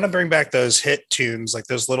 No, we want to bring back those hit tunes, like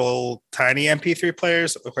those little tiny MP3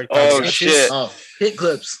 players that look like. Oh shit! Oh, hit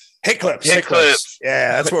clips. Hit clips.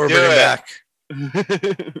 Yeah, that's what we're bringing back.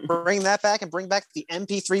 Bring that back and bring back the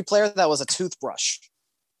MP3 player that was a toothbrush.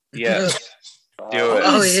 Yes. Do it.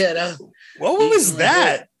 Oh yeah. What was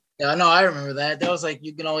that? Yeah, no, I remember that. That was like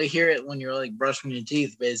you can only hear it when you're like brushing your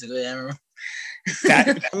teeth, basically. I remember.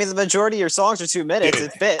 I mean, the majority of your songs are 2 minutes.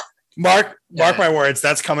 It fit. Mark my words.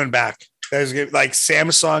 That's coming back. There's like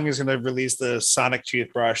Samsung is going to release the sonic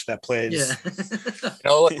toothbrush that plays. Yeah.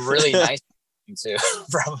 It'll look really nice too.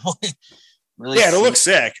 Probably. Really Yeah, it'll look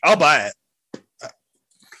sick. I'll buy it.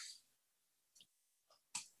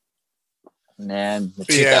 Man, the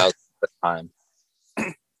 2000 time.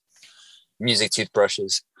 Music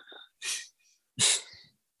toothbrushes.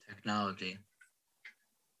 Technology.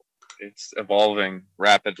 It's evolving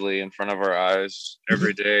rapidly in front of our eyes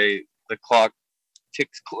every day. The clock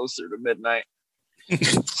ticks closer to midnight.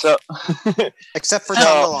 So, except for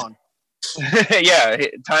Tom DeLonge. Yeah,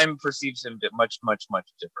 time perceives him much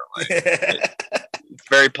differently. It's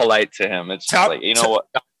very polite to him. It's just like, you know what,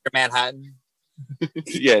 Dr. Manhattan.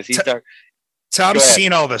 Yes, he's dark. Tom's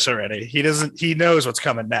seen all this already. He knows what's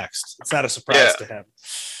coming next. It's not a surprise to him.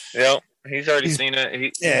 Yeah, he's already seen it.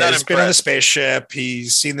 He's been on the spaceship.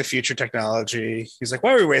 He's seen the future technology. He's like,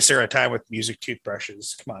 why are we wasting our time with music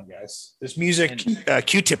toothbrushes? Come on, guys. There's music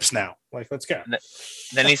Q-tips now. Like, let's go.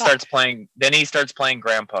 Then he starts playing. Then he starts playing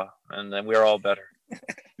Grandpa, and then we're all better.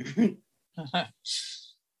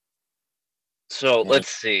 So let's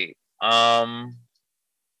see.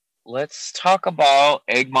 Let's talk about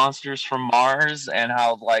Egg Monsters from Mars and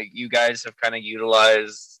how like you guys have kind of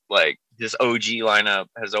utilized like this OG lineup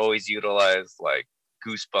has always utilized like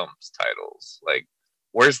Goosebumps titles. Like,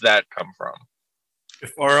 where's that come from?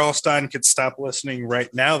 If R.L. Stein could stop listening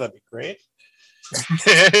right now, that'd be great.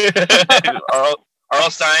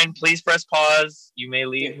 R.L. Stein, please press pause. You may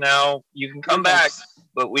leave now. You can come back,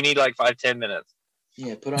 but we need like 5-10 minutes.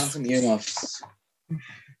 Yeah, put on some earmuffs.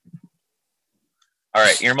 All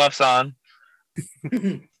right, earmuffs on.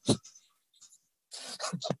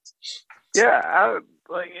 Yeah,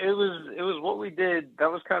 it was what we did. That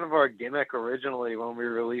was kind of our gimmick originally when we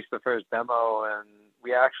released the first demo, and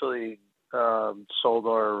we actually sold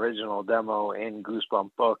our original demo in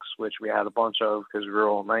Goosebump books, which we had a bunch of because we were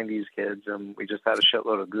all 90s kids, and we just had a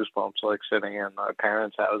shitload of Goosebumps like sitting in our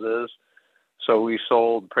parents' houses. So we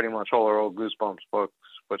sold pretty much all our old Goosebumps books,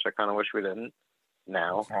 which I kind of wish we didn't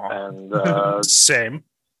now. And same.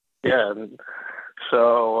 Yeah.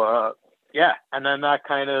 So and then that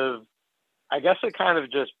kind of, I guess it kind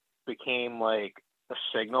of just became like a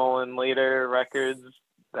signal in later records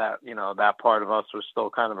that, you know, that part of us was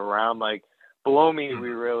still kind of around. Like Below Me, we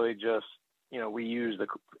really just, you know, we used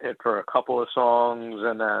it for a couple of songs,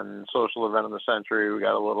 and then Social Event of the Century, we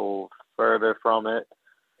got a little further from it.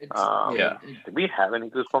 Did we have any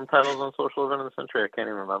Goosebump titles on Social Event of the Century? I can't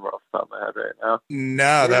even remember off the top of my head right now.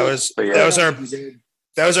 No, that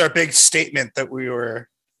was our big statement that we were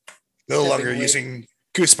no longer using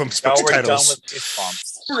Goosebumps books titles. Done with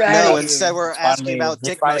Goosebumps. Right. No, instead we're asking about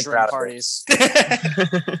dick measuring parties.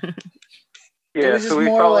 Yeah, so we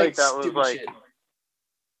felt like that was like shit.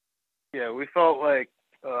 Yeah, we felt like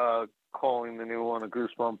calling the new one a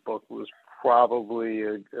Goosebump book was probably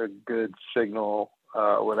a good signal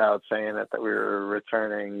without saying it that we were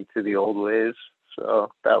returning to the old ways.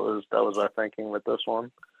 So that was our thinking with this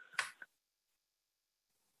one.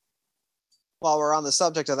 While we're on the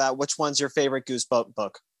subject of that, which one's your favorite Goosebump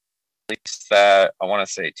book? That I want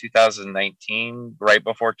to say 2019, right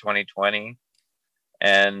before 2020.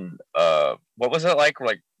 And what was it like?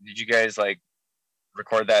 Like, did you guys like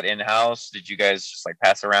record that in-house? Did you guys just like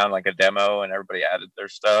pass around like a demo and everybody added their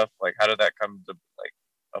stuff? Like, how did that come to like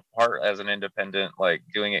apart as an independent, like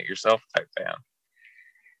doing it yourself type band?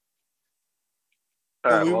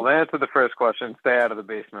 All right, well, to answer the first question, Stay Out of the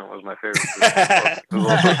Basement was my favorite book. It was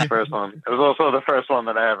also the first one. It was also the first one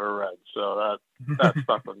that I ever read. So that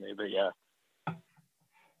stuck with me. But yeah.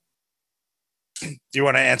 Do you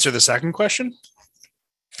want to answer the second question?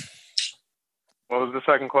 What was the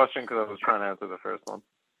second question? Because I was trying to answer the first one.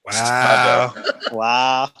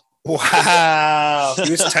 Wow. Wow.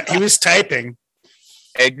 He was typing.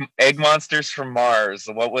 Egg Monsters from Mars.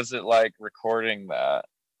 What was it like recording that?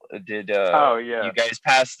 Did you guys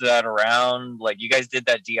pass that around? Like, you guys did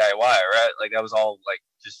that DIY, right? Like, that was all like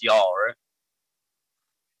just y'all, right?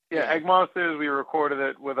 Yeah, Egg Monsters, we recorded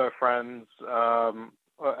it with our friends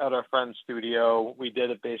at our friend's studio. We did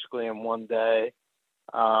it basically in one day.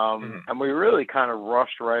 And we really kind of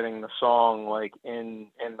rushed writing the song like in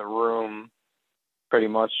the room pretty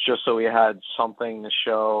much, just so we had something to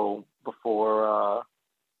show before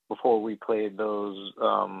we played those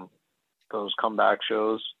comeback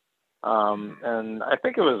shows. And I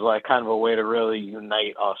think it was like kind of a way to really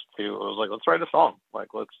unite us too. It was like, let's write a song. Like,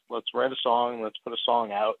 let's write a song. Let's put a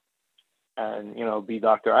song out and, be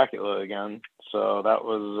Dr. Acula again. So that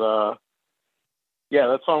was,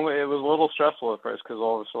 that song, it was a little stressful at first because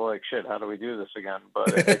all of us were like, shit, how do we do this again?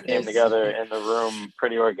 But it came together in the room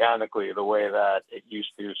pretty organically the way that it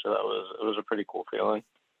used to. So it was a pretty cool feeling.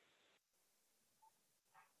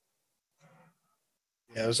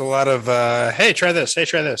 Yeah, it was a lot of, hey, try this, hey,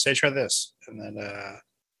 try this, hey, try this. And then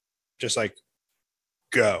just like,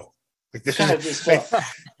 go. Like, this kind of just fell,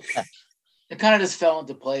 it kind of just fell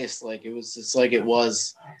into place. Like, it was just like it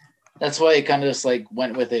was. That's why it kind of just like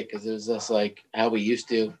went with it, because it was just like how we used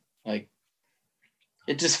to. Like,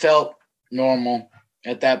 it just felt normal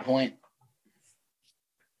at that point.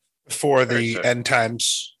 Before the end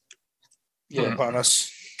times upon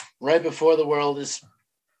us. Right before the world is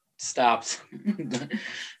stopped.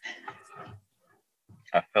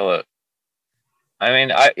 I feel it. I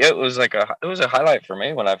mean, it was a highlight for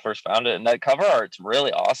me when I first found it, and that cover art's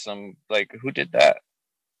really awesome. Like, who did that?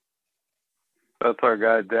 That's our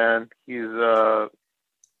guy Dan. He's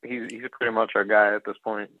pretty much our guy at this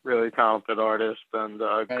point. Really talented artist and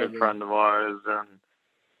a good friend of ours.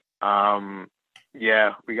 And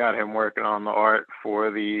we got him working on the art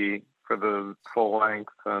for the full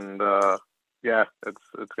length, and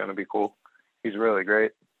it's gonna be cool. He's really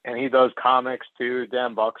great, and he does comics too.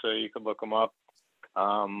 Dan Buxer, you can look him up.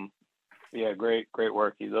 Great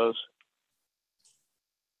work he does.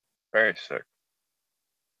 Very sick.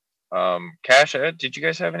 Cash, Ed, did you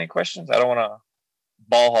guys have any questions? I don't want to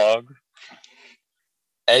ball hog.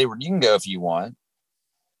 Hey, you can go if you want.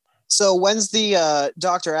 So when's the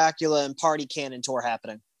Dr. Acula and Party Cannon tour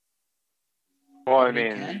happening? Well, I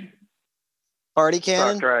mean, Party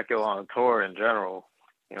Cannon? Dr. Acula on tour in general.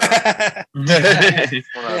 Well,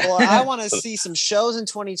 I want to see some shows in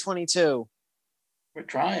 2022. We're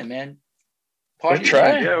trying, man. We're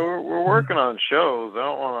trying. Yeah, we're working on shows. I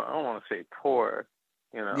don't want to say tour.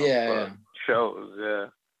 Shows. Yeah.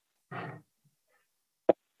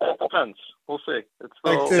 Depends. We'll see.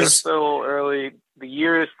 It's still early. The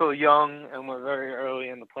year is still young, and we're very early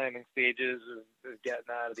in the planning stages of getting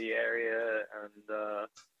out of the area. And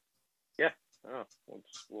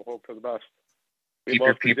we'll hope for the best. Keep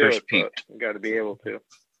your peepers peeped. You got to be able to.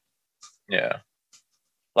 Yeah.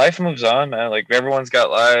 Life moves on, man. Like, everyone's got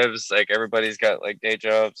lives. Like, everybody's got like day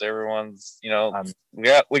jobs. Everyone's, we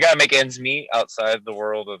got to make ends meet outside the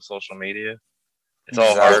world of social media. It's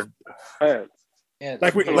all hard. Yeah,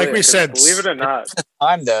 like we said, believe it or not.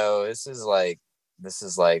 Time though, this is like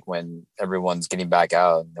when everyone's getting back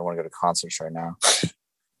out and they want to go to concerts right now.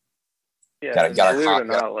 Yeah, gotta believe it or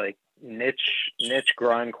not, like niche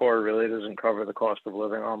grindcore really doesn't cover the cost of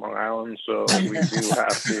living on Long Island, so we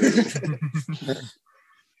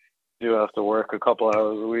do have to work a couple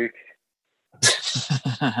hours a week.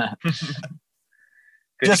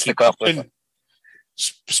 Good to keep up with.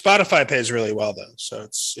 Spotify pays really well though, so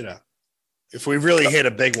it's if we really hit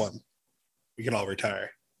a big one, we can all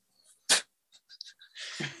retire.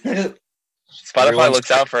 Spotify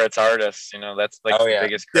looks out for its artists. That's like the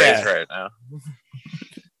biggest craze right now.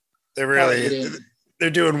 They're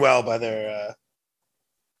doing well by the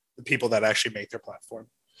people that actually make their platform.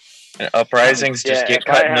 And uprisings just get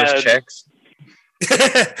cutting those checks.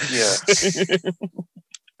 Yeah.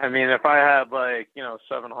 I mean, if I had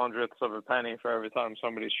 7/100ths of a penny for every time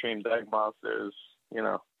somebody streamed Egg Monsters,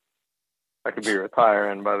 I could be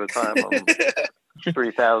retiring by the time I'm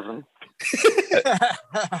 3,000.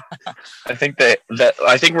 I think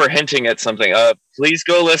I think we're hinting at something. Please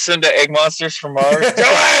go listen to Egg Monsters from Mars. Do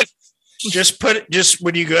it. Just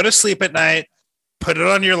when you go to sleep at night, put it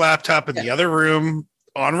on your laptop in the other room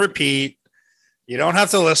on repeat. You don't have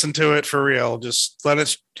to listen to it for real. Just let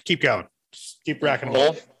it keep going. Just keep racking.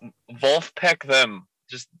 Wolf peck them.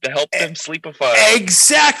 just to help them sleepify.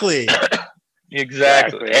 Exactly.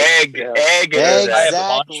 Exactly. Egg. I have a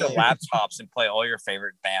bunch Exactly. of laptops and play all your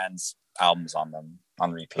favorite bands' albums on them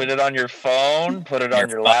on repeat. Put it on your phone. Put it on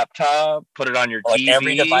your phone. laptop. Put it on your Like TV.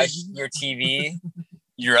 every device, your TV,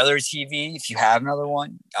 your other TV, if you have another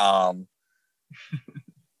one.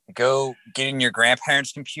 Go get in your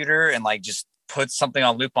grandparents' computer and like just put something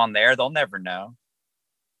on loop on there. They'll never know.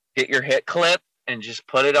 Get your hit clip and just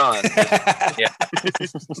put it on. Yeah.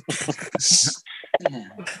 Yeah.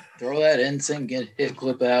 Throw that NSYNC, get hit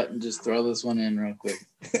clip out, and just throw this one in real quick.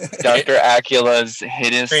 Dr. Acula's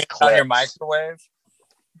hittest Stream clips. on your microwave.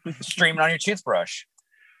 Stream it on your toothbrush.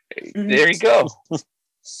 There you go.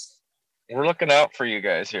 We're looking out for you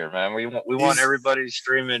guys here, man. We want everybody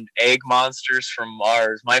streaming Egg Monsters from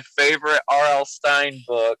Mars. My favorite R.L. Stine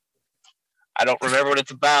book. I don't remember what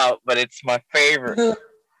it's about, but it's my favorite.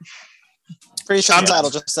 Pretty sure the title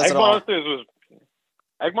just says Egg it all.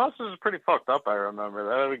 Monsters was pretty fucked up. I remember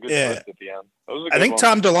that had a good twist at the end. That was a I good think one.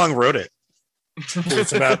 Tom DeLonge wrote it.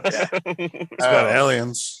 It's about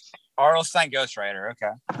aliens. R.L. Stine Ghostwriter.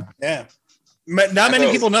 Okay. Yeah. Not many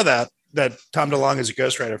people know that Tom DeLonge is a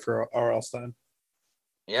ghostwriter for R.L. Stine.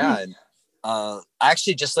 Yeah. And, I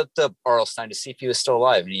actually just looked up R.L. Stine to see if he was still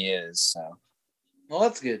alive, and he is. So. Well,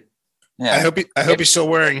 that's good. Yeah. I hope he's still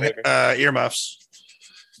wearing earmuffs.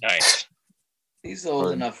 Nice. He's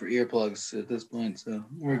old enough for earplugs at this point, so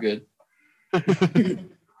we're good.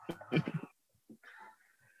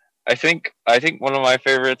 I think one of my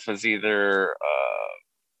favorites was either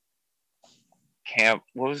Camp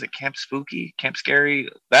Spooky, Camp Scary,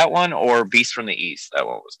 that one, or Beast from the East. That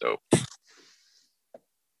one was dope.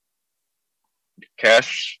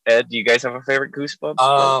 Cash, Ed, do you guys have a favorite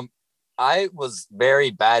Goosebumps? I was very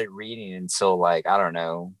bad at reading until like, I don't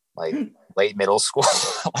know, like late middle school.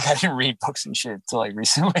 Like I didn't read books and shit until like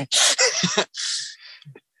recently.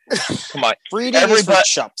 Come on. Reading is for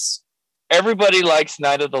chumps. Everybody likes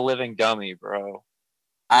Night of the Living Dummy, bro.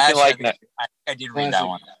 I did read that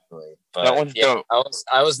one actually. But that one's dope.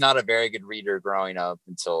 I was not a very good reader growing up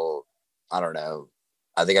until, I don't know,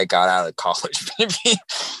 I think I got out of college maybe.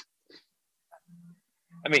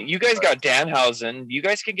 I mean, you guys got Danhausen. You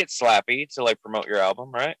guys can get Slappy to like promote your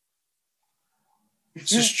album, right?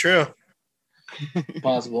 It's just true.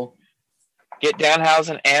 Possible. Get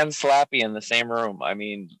Danhausen and Slappy in the same room. I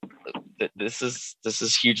mean, this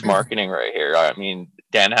is huge marketing right here. I mean,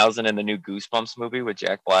 Danhausen in the new Goosebumps movie with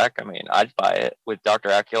Jack Black. I mean, I'd buy it with Dr.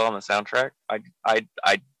 Acula on the soundtrack.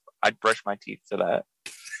 I'd brush my teeth to that.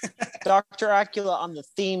 Dr. Acula on the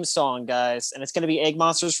theme song, guys, and it's going to be Egg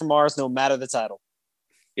Monsters from Mars, no matter the title.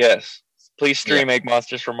 Yes, please stream Egg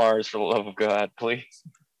Monsters from Mars for the love of God, please.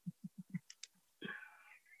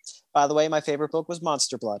 By the way, my favorite book was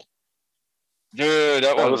Monster Blood. Dude,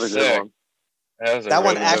 that one was a good sick. one. That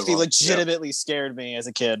one actually legitimately scared me as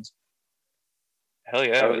a kid. Hell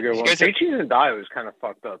yeah. That was a good one. Say Cheese and Die was kind of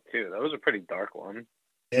fucked up too. That was a pretty dark one.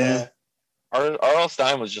 Yeah. R.L.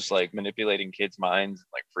 Stine was just like manipulating kids' minds,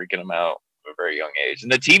 like freaking them out at a very young age.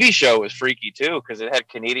 And the TV show was freaky too because it had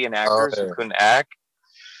Canadian actors who couldn't act.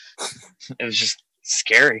 It was just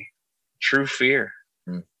scary. True fear.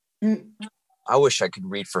 I wish I could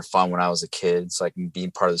read for fun when I was a kid so I can be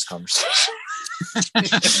part of this conversation.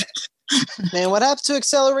 Man, what happened to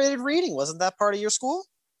accelerated reading? Wasn't that part of your school?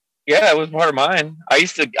 Yeah, it was part of mine. I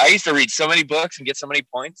used to read so many books and get so many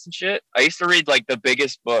points and shit. I used to read like the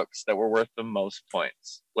biggest books that were worth the most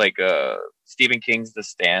points. Like Stephen King's The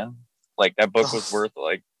Stand. Like that book was worth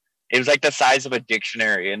like, it was like the size of a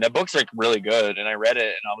dictionary, and the book's like really good. And I read it,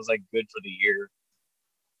 and I was like good for the year.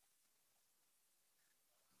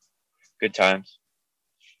 Good times.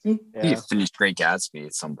 Yeah. You finished Great Gatsby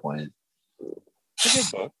at some point. It's a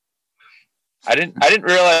good book. I didn't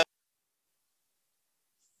realize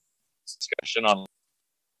discussion on.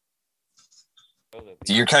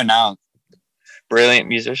 You're cutting out. Brilliant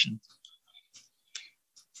musician.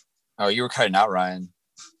 Oh, you were cutting out, Ryan.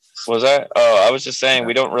 Was I? Oh, I was just saying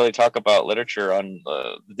we don't really talk about literature on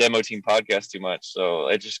the Demo Team podcast too much, so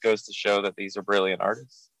it just goes to show that these are brilliant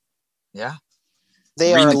artists. Yeah,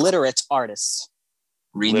 they are literate artists.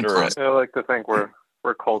 Literate. I like to think we're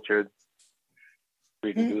cultured.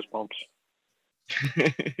 Reading Goosebumps.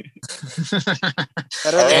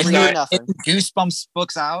 Better than reading nothing. Goosebumps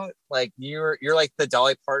books out, like you're like the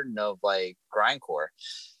Dolly Parton of like grindcore.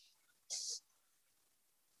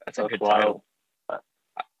 That's a good title.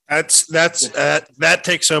 That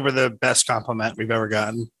takes over the best compliment we've ever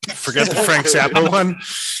gotten. Forget the Frank Zappa one.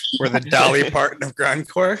 We're the Dolly Parton of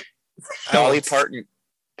grindcore. Dolly Parton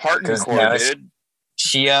core, dude.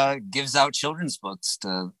 She gives out children's books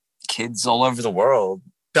to kids all over the world.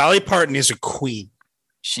 Dolly Parton is a queen.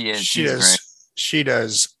 She is. She She's does. great. She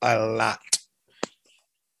does a lot.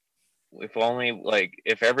 If only like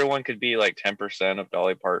if everyone could be like 10% of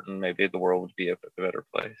Dolly Parton, maybe the world would be a better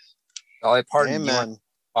place. Dolly Parton, you want Amen.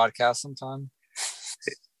 a podcast sometime?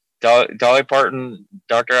 Dolly Parton,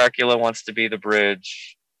 Dr. Acula wants to be the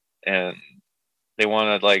bridge, and they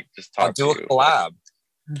want to like just I'll talk do a to you. collab.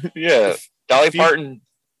 Yeah, Dolly if you- Parton,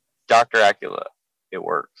 Dr. Acula, it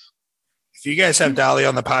works. If you guys have Dolly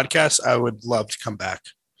on the podcast, I would love to come back.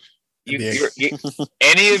 You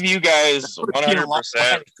any of you guys,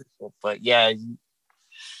 100%. But yeah,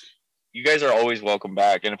 You guys are always welcome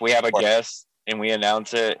back. And if we have a guest and we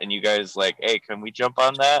announce it, and you guys like, hey, can we jump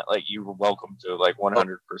on that? Like, you're welcome to, like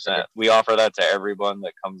 100%. We offer that to everyone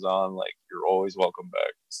that comes on. Like, you're always welcome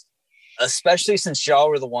back. especially since y'all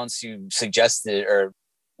were the ones who suggested or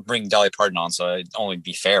bring Dolly Parton on, so it'd only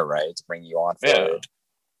be fair, right, to bring you on for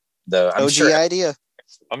I'm OG sure idea.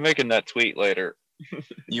 I'm making that tweet later.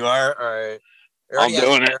 you are. All right, I'm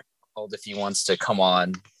doing it. If he wants to come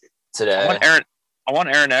on today, I want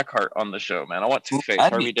Aaron Eckhart on the show, man. I want Two-Face,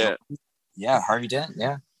 Harvey Dent. Yeah, Harvey Dent.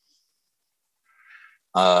 Yeah.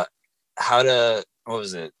 What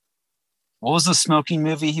was it? What was the smoking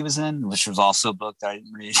movie he was in, which was also booked? I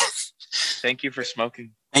didn't read. Thank you for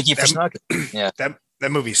smoking. Thank you for smoking. Yeah, That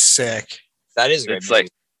movie's sick. that is a great. It's movie. like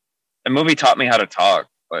the movie taught me how to talk,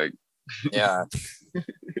 like yeah.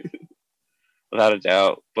 without a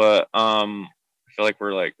doubt. But I feel like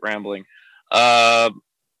we're like rambling.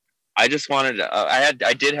 I just wanted to.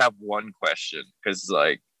 I did have one question, because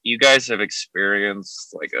like you guys have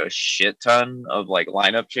experienced like a shit ton of like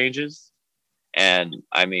lineup changes, and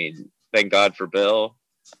I mean, thank God for Bill.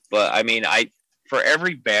 But I mean, for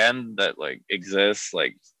every band that like exists,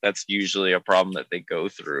 like that's usually a problem that they go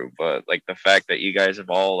through. But like the fact that you guys have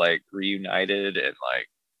all like reunited and like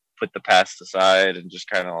put the past aside and just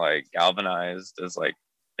kind of like galvanized as like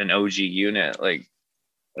an OG unit, like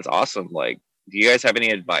that's awesome. Like, do you guys have any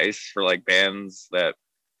advice for like bands that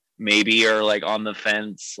maybe are like on the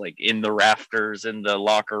fence, like in the rafters in the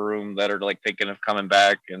locker room, that are like thinking of coming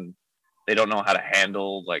back and they don't know how to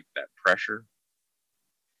handle like that pressure?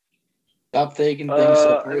 Stop taking things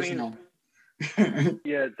so I mean, personal.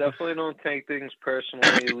 Yeah, definitely don't take things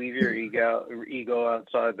personally. Leave your ego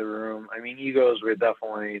outside the room. I mean, egos were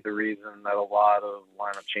definitely the reason that a lot of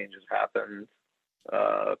lineup changes happened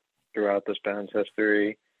throughout this band's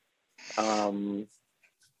history.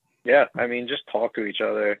 Yeah, I mean, just talk to each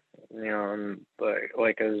other. You know, and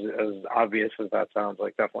like as obvious as that sounds,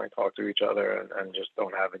 like definitely talk to each other and just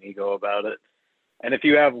don't have an ego about it. And if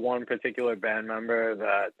you have one particular band member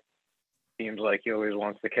that seems like he always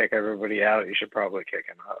wants to kick everybody out, you should probably kick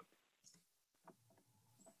him out.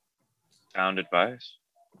 Sound advice.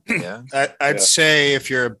 Yeah. I'd say if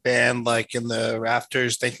you're a band like in the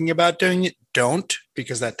rafters thinking about doing it, don't,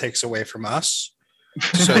 because that takes away from us.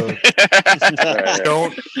 So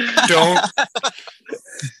don't.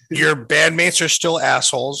 Your bandmates are still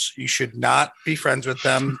assholes. You should not be friends with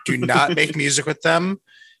them. Do not make music with them,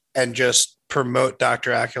 and just promote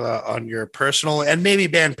Dr. Acula on your personal and maybe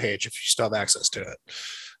band page if you still have access to it.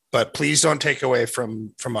 But please don't take away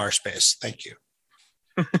from our space. Thank you.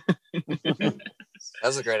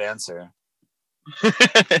 That's a great answer.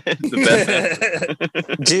 The best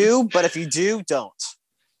answer. Do, but if you do, don't.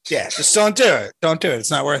 Yeah, just don't do it. Don't do it. It's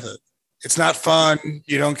not worth it. It's not fun.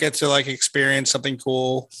 You don't get to like experience something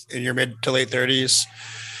cool in your mid to late 30s.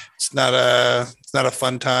 It's not a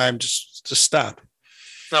fun time. Just stop.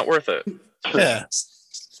 It's not worth it. Yeah.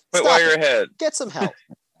 Quit while you're ahead. Get some help.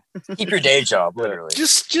 Keep your day job, literally.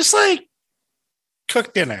 Just like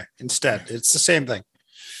cook dinner instead. It's the same thing.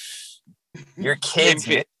 Your kids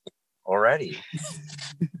already.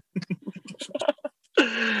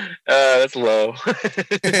 That's low.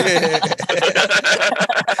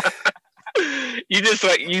 You just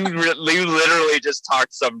like you literally just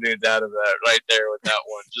talked some dudes out of that right there with that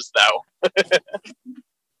one, just that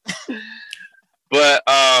one. But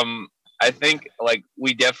I think like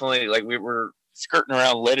we definitely like we were skirting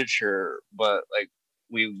around literature, but like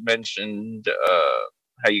we mentioned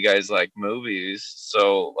how you guys like movies.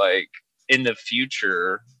 So like in the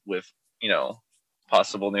future with, you know,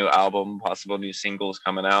 possible new album, possible new singles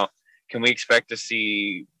coming out, can we expect to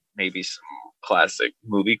see maybe some classic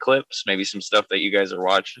movie clips, maybe some stuff that you guys are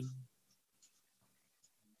watching?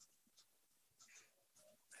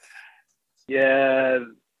 Yeah,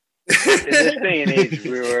 in this day and age,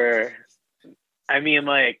 we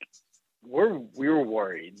were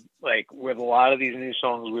worried. Like with a lot of these new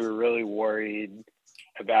songs, we were really worried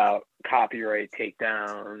about copyright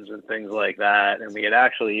takedowns and things like that. And we had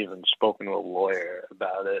actually even spoken to a lawyer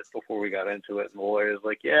about it before we got into it. And the lawyer's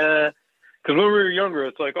like, yeah, Because when we were younger,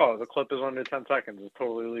 it's like, oh, the clip is under 10 seconds. It's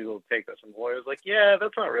totally legal to take this. And the lawyer's like, yeah,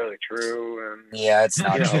 that's not really true. And Yeah, it's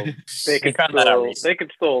not. you know, they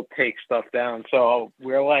could still take stuff down. So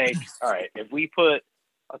we're like, all right, if we put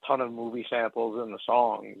a ton of movie samples in the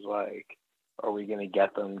songs, like, are we going to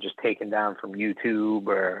get them just taken down from YouTube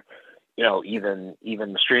or, you know, even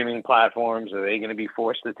the streaming platforms? Are they going to be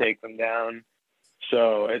forced to take them down?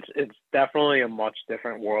 So it's definitely a much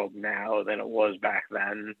different world now than it was back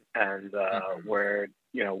then, and where,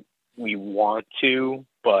 you know, we want to,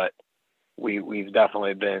 but we've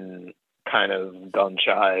definitely been kind of gun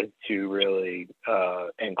shy to really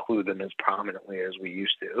include them as prominently as we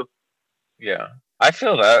used to. Yeah, I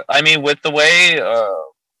feel that. I mean, with the way,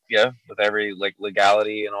 with every like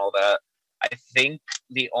legality and all that, I think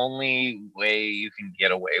the only way you can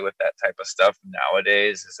get away with that type of stuff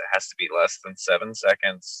nowadays is it has to be less than 7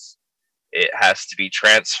 seconds. It has to be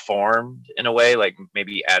transformed in a way, like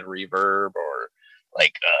maybe add reverb or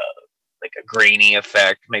like a grainy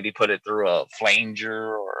effect. Maybe put it through a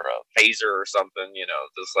flanger or a phaser or something. You know,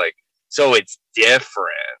 just like so it's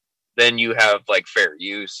different. Then you have like fair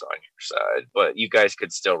use on your side, but you guys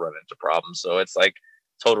could still run into problems. So it's like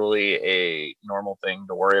totally a normal thing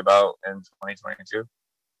to worry about in 2022.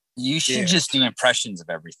 You should just do impressions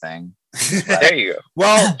of everything. There you go.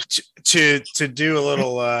 Well, to do a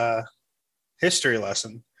little history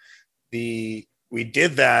lesson, we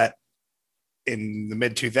did that in the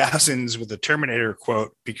mid 2000s with the Terminator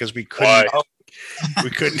quote because we couldn't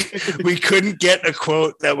get a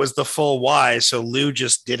quote that was the full why, so Lou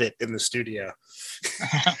just did it in the studio.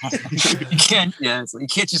 You can't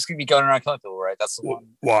just be going around killing people, right? That's the one.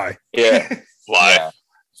 Why? Yeah. Why?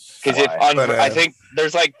 Because I think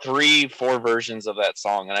there's like 3-4 versions of that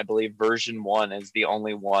song, and I believe version 1 is the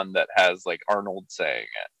only one that has like Arnold saying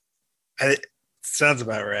it. It sounds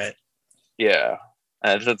about right. Yeah,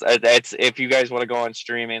 it's if you guys want to go on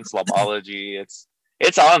streaming, Slobology,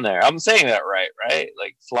 it's on there. I'm saying that right?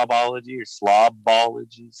 Like Slobology or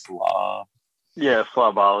Slobology, Slob. Yeah,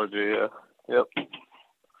 Slobology. Yeah. Yep.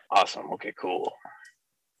 Awesome. Okay, cool.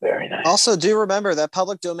 Very nice. Also, do remember that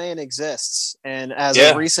public domain exists, and as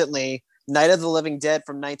of recently, Night of the Living Dead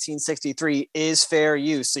from 1963 is fair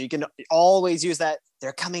use, so you can always use that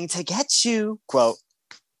 "They're coming to get you" quote.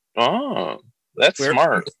 Oh, that's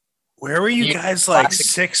smart. Where were you guys like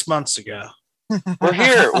 6 months ago? We're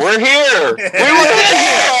here. We were here.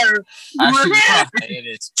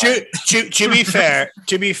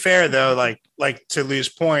 To be fair though, like to Lou's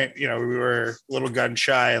point, you know, we were a little gun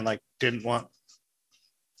shy and like didn't want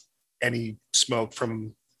any smoke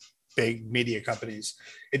from big media companies.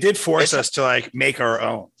 It did force us to like make our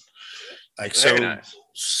own. Like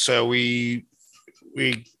so we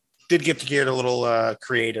did get a little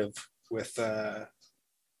creative with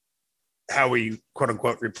how we quote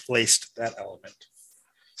unquote replaced that element.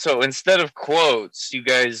 So instead of quotes, you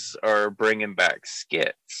guys are bringing back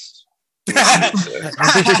skits.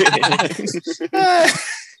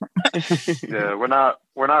 Yeah, we're not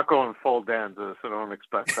going full Danza, so don't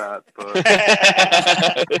expect that. But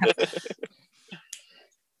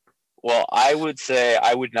well, I would say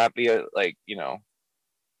I would not be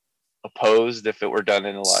opposed if it were done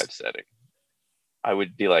in a live setting. I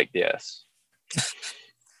would be like, yes.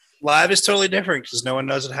 Live is totally different because no one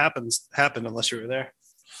knows it happened unless you were there.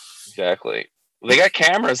 Exactly. They got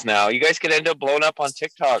cameras now. You guys could end up blowing up on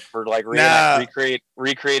TikTok for like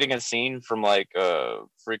recreating a scene from like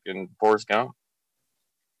freaking Forrest Gump.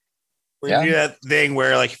 We do that thing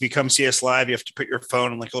where like if you come see us live, you have to put your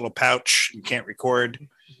phone in like a little pouch. You can't record.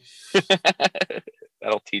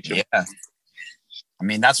 That'll teach them. Yeah. I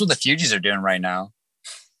mean, that's what the Fugees are doing right now.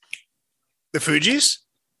 The Fugees?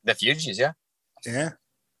 The Fugees, yeah. Yeah.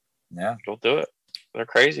 Yeah. Don't do it. They're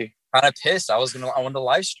crazy. Kind of pissed. I want to go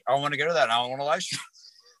to that. I want to live stream.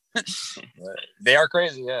 They are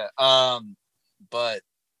crazy, yeah. But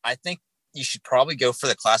I think you should probably go for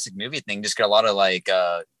the classic movie thing. Just get a lot of like,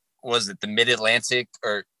 was it the Mid-Atlantic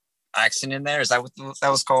or accent in there? Is that what that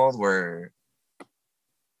was called? Where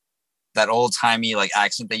that old timey like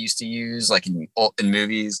accent they used to use, like in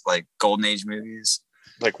movies, like Golden Age movies,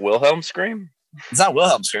 like Wilhelm Scream. It's not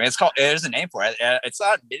Wilhelm Scream. It's called. There's a name for it. It's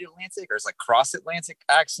not Mid-Atlantic or it's like cross-Atlantic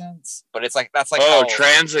accents, but it's like that's like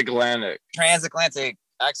transatlantic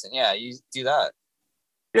accent. Yeah, you do that.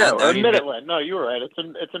 Yeah, Mid-Atlantic. No, you were right. It's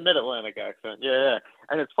a Mid-Atlantic accent. Yeah.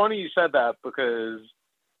 And it's funny you said that because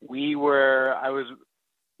we were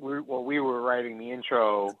writing the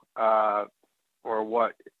intro, or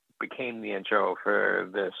what became the intro for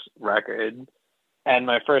this record. And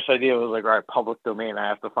my first idea was like, all right, public domain. I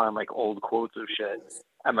have to find like old quotes of shit.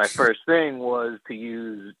 And my first thing was to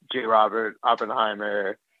use J. Robert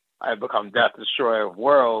Oppenheimer I had become Death Destroyer of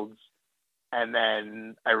Worlds, and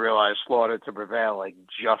then I realized Slaughter to Prevail like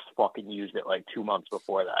just fucking used it like 2 months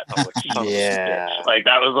before that. I was like, son of a bitch. Like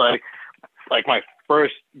that was like my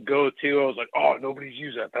first go-to. I was like, oh, nobody's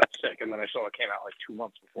used that. That's sick. And then I saw it came out like 2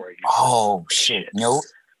 months before I used it. Oh shit!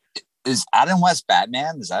 Is Adam West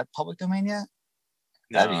Batman? Is that public domain yet?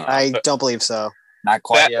 I don't believe so. Not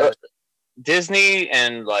quite yet. Disney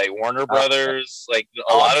and like Warner Brothers, like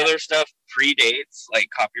a lot of their stuff predates like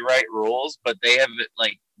copyright rules, but they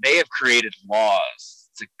have created laws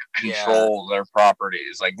to control their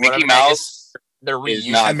properties. Like Mickey Mouse, they're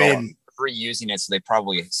reusing it, so they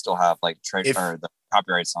probably still have like the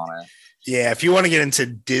copyrights on it. Yeah, if you want to get into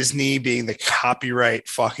Disney being the copyright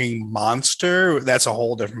fucking monster, that's a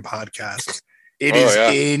whole different podcast. It is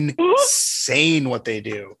insane what they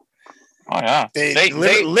do. Oh yeah, they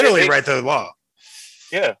literally write the law.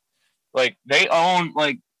 Yeah, like they own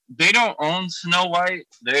they don't own Snow White.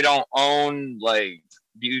 They don't own like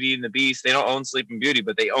Beauty and the Beast. They don't own Sleeping Beauty,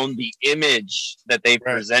 but they own the image that they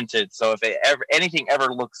presented. So if anything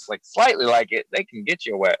ever looks like slightly like it, they can get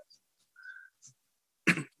you wet.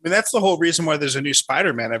 I mean, that's the whole reason why there's a new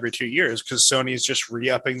Spider-Man every 2 years, because Sony's just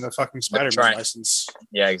re-upping the fucking Spider-Man license.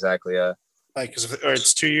 Yeah, exactly. Yeah, like or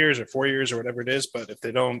it's 2 years or 4 years or whatever it is. But if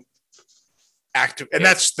they don't and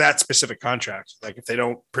that's that specific contract. Like if they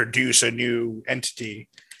don't produce a new entity,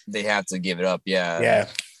 they have to give it up. Yeah.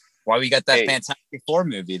 Why we got that Fantastic Four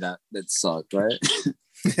movie that sucked, right?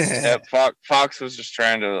 Yeah, Fox was just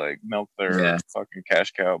trying to like milk their fucking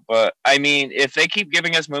cash cow. But I mean, if they keep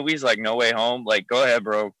giving us movies like No Way Home, like go ahead,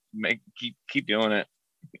 bro, keep doing it.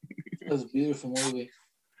 It was a beautiful movie.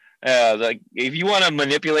 Yeah, like if you want to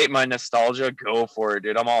manipulate my nostalgia, go for it,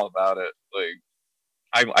 dude. I'm all about it. Like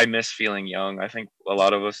I miss feeling young. I think a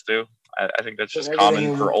lot of us do. I think that's just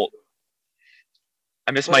common for old.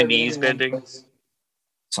 I miss my knees bending.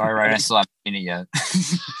 Sorry, Ryan, I still haven't seen it yet.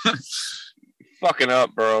 Fucking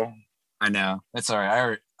up, bro. I know. That's all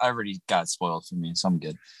right. I already got spoiled for me, so I'm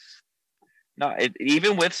good. No,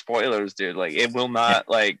 even with spoilers, dude, like it will not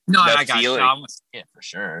like. No, I got you. I'm gonna see it for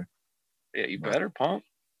sure. Yeah, you better, pump.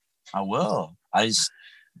 I will.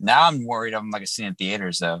 Now I'm worried I'm not gonna see it in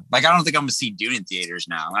theaters though. Like I don't think I'm gonna see Dune in theaters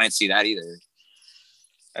now. I didn't see that either.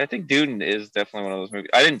 I think Dune is definitely one of those movies.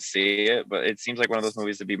 I didn't see it, but it seems like one of those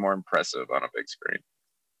movies to be more impressive on a big screen.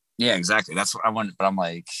 Yeah, exactly. That's what I want. But I'm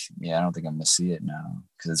like, I don't think I'm gonna see it now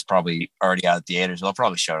because it's probably already out of theaters. They'll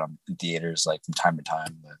probably show it in theaters like from time to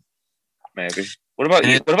time. But maybe. What about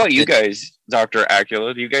you? What about you guys, Dr.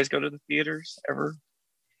 Acula? Do you guys go to the theaters ever?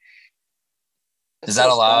 Is that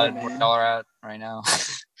allowed where y'all are at right now?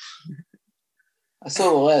 I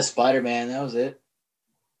saw the last Spider-Man. That was it.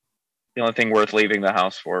 The only thing worth leaving the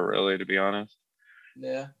house for, really, to be honest.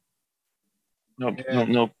 Yeah. No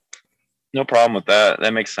problem with that.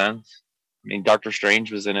 That makes sense. I mean, Doctor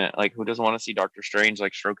Strange was in it. Like, who doesn't want to see Doctor Strange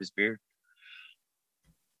like stroke his beard?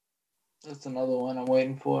 That's another one I'm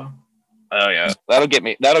waiting for. Oh yeah, that'll get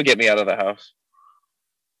me out of the house.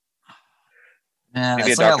 Man,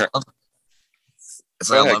 maybe it's a doctor. It's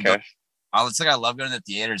like I love going to the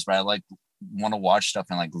theaters, but I like want to watch stuff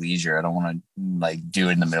in like leisure. I don't want to like do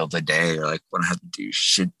it in the middle of the day or like when I have to do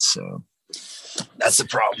shit. So that's the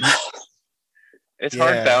problem. It's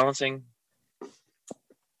hard balancing.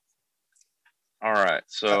 All right,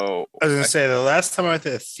 so I was gonna say the last time I went to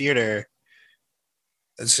the theater,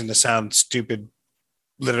 it's gonna sound stupid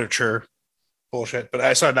literature bullshit, but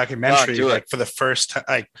I saw a documentary like for the first time.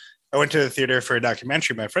 I went to the theater for a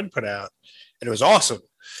documentary my friend put out, and it was awesome.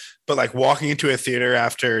 But like walking into a theater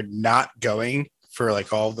after not going for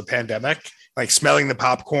like all of the pandemic, like smelling the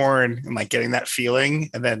popcorn and like getting that feeling,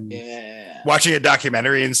 and then watching a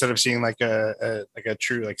documentary instead of seeing like a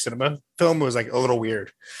true like cinema film was like a little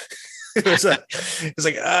weird. It was like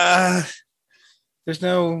there's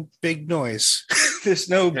no big noise. There's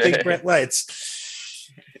no big bright lights.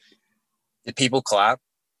 Did people clap?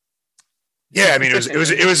 Yeah, I mean it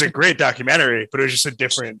was a great documentary, but it was just a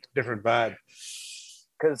different vibe.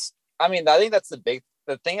 Because I mean, I think that's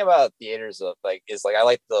the thing about theaters is I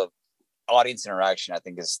like the audience interaction. I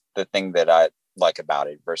think is the thing that I like about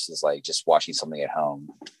it versus like just watching something at home.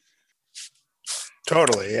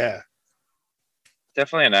 Totally, yeah.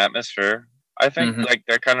 Definitely an atmosphere. I think like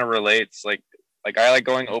that kind of relates. Like I like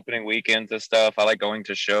going opening weekends and stuff. I like going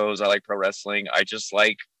to shows. I like pro wrestling. I just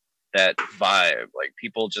like that vibe. Like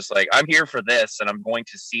people just like, I'm here for this and I'm going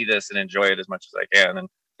to see this and enjoy it as much as I can. And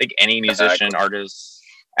I think any musician, artist,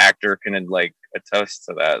 actor can like attest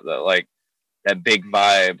to that like that big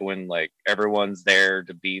vibe when like everyone's there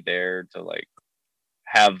to be there to like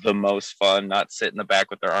have the most fun, not sit in the back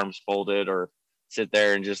with their arms folded or sit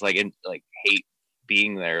there and just like hate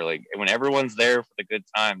being there. Like when everyone's there for the good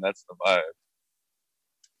time, that's the vibe.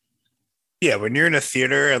 Yeah, when you're in a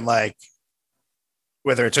theater and like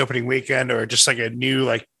whether it's opening weekend or just like a new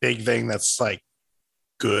like big thing that's like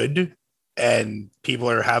good and people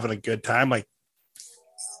are having a good time, like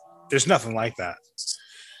there's nothing like that.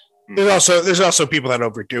 There's also people that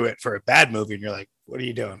overdo it for a bad movie, and you're like, what are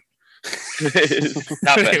you doing?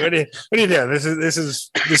 Not what, bad. are you doing?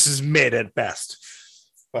 This is mid at best.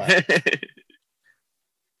 But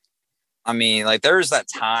I mean, like there was that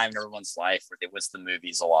time in everyone's life where they watch the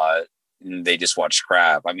movies a lot and they just watch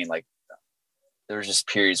crap. I mean, like there's just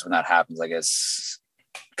periods when that happens, I guess,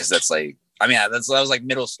 because that's like, I mean, that was like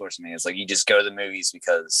middle school to me. It's like you just go to the movies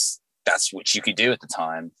because that's what you could do at the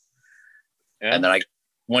time. Yeah. And then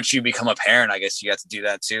once you become a parent, I guess you got to do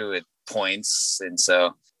that too at points. And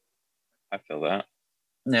so I feel that.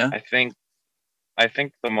 Yeah. I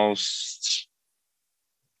think the most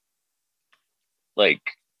like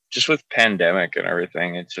just with pandemic and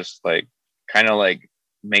everything, it's just like kind of like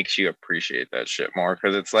makes you appreciate that shit more,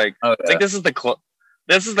 because it's like I think this is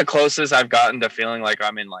the closest I've gotten to feeling like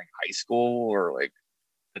I'm in like high school or like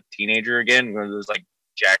a teenager again, where there's like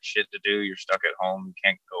jack shit to do, you're stuck at home, you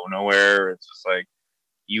can't go nowhere, it's just like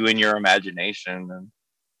you and your imagination. And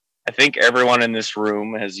I think everyone in this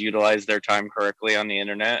room has utilized their time correctly on the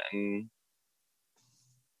internet, and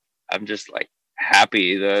I'm just like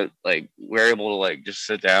happy that like we're able to like just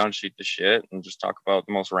sit down, shoot the shit, and just talk about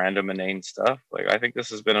the most random inane stuff. Like I think this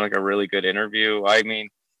has been like a really good interview. I mean,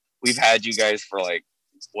 we've had you guys for like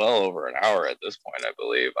well over an hour at this point, I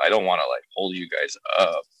believe. I don't want to like hold you guys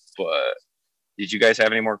up, but did you guys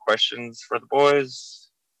have any more questions for the boys?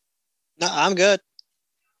 No, I'm good.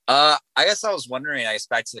 I guess I was wondering, I guess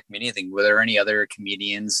back to the comedian thing, were there any other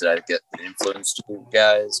comedians that get influenced you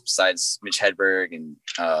guys besides Mitch Hedberg and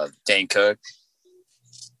Dane Cook?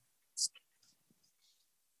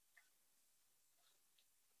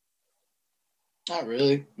 Not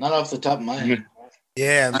really. Not off the top of my head.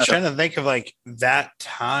 Yeah, I'm trying to think of like that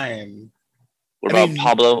time. What about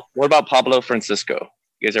Pablo? What about Pablo Francisco?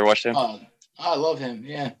 You guys ever watched him? I love him.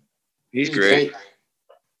 Yeah, he's great.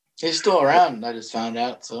 He's still around. I just found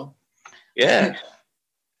out. So yeah,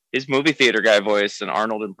 his movie theater guy voice and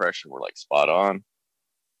Arnold impression were like spot on.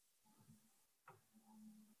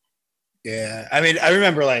 Yeah, I mean, I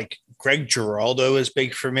remember like Greg Giraldo was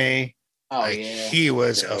big for me. Oh like, yeah, he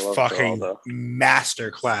was a fucking Giraldo.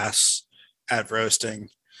 masterclass at roasting.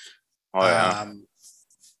 Oh yeah.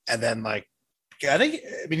 And then like I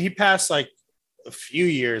mean he passed like a few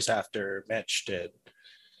years after Mitch did.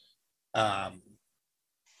 I'm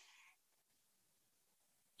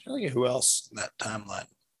trying to get who else in that timeline,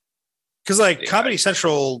 because like Comedy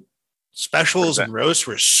Central specials and roasts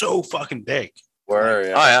were so fucking big. Oh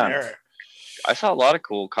yeah. I saw a lot of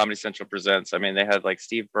cool Comedy Central presents. I mean, they had like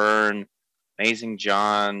Steve Byrne, Amazing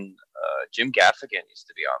John, Jim Gaffigan used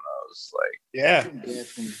to be on those. Like, yeah, Jim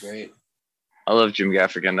Gaffigan's great. I love Jim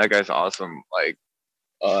Gaffigan. That guy's awesome. Like,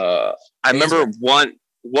 I remember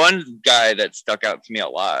one guy that stuck out to me a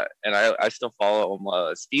lot, and I still follow him.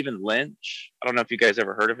 Stephen Lynch. I don't know if you guys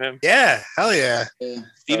ever heard of him. Yeah, hell yeah.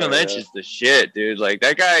 Stephen Lynch is the shit, dude. Like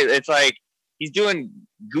that guy. It's like he's doing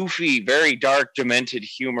goofy, very dark, demented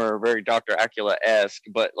humor, very Dr. Acula-esque,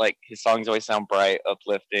 but like his songs always sound bright,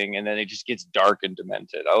 uplifting, and then it just gets dark and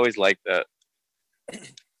demented. I always like that.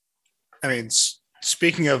 I mean,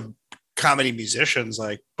 speaking of comedy musicians,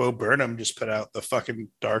 like Bo Burnham just put out the fucking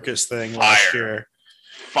darkest thing last year.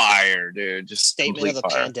 Fire, dude. Just Statement of the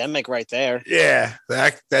pandemic right there. Yeah,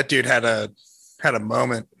 that dude had a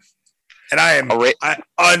moment. And I am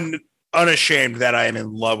unashamed that I am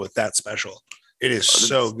in love with that special. It is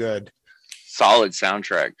so good. Solid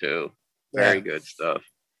soundtrack too. Very good stuff.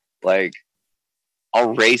 Like,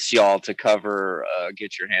 I'll race y'all to cover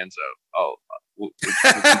Get Your Hands Up.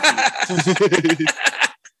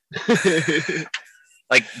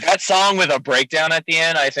 Like that song with a breakdown at the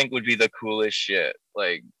end, I think would be the coolest shit.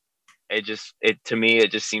 Like to me, it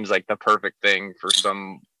just seems like the perfect thing for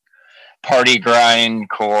some party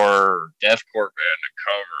grindcore deathcore band to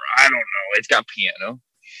cover. I don't know. It's got piano.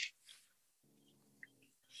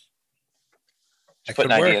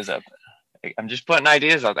 Putting ideas up. I'm just putting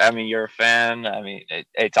ideas out there. I mean, you're a fan. I mean,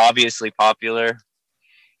 it's obviously popular.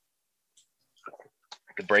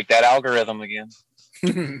 I could break that algorithm again.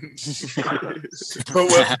 but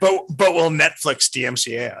will Netflix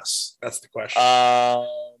DMCA us? That's the question.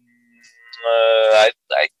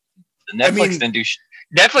 Netflix didn't do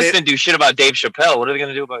didn't do shit about Dave Chappelle. What are they going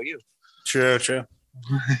to do about you? True.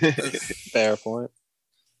 Fair point.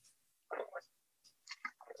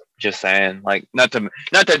 Just saying, like, not to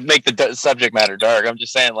make the subject matter dark. I'm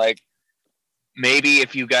just saying, like, maybe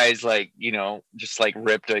if you guys like, just like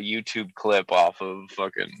ripped a YouTube clip off of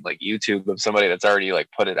fucking like YouTube of somebody that's already like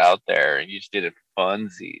put it out there and you just did it for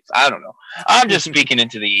funsies. I don't know. I'm just speaking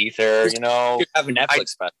into the ether, You have a Netflix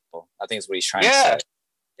special. I think is what he's trying to Yeah. say.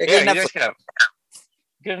 Yeah, you guys can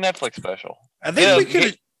get a Netflix special. I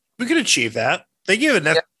think we could achieve that. They give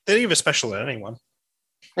a special to anyone.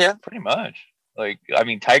 Yeah, pretty much. Like, I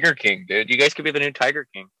mean, Tiger King, dude. You guys could be the new Tiger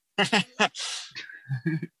King.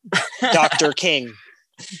 Dr. King.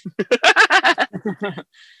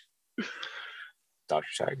 Dr.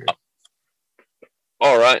 Tiger.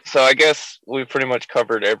 All right. So I guess we pretty much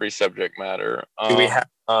covered every subject matter. Do we have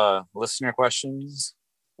listener questions?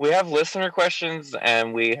 We have listener questions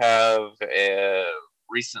and we have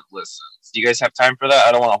recent listens. Do you guys have time for that?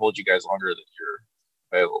 I don't want to hold you guys longer than you're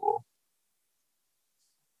available.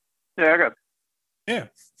 Yeah, I got. Yeah.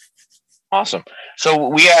 Awesome. So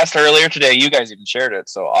we asked earlier today, you guys even shared it.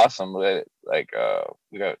 So awesome. We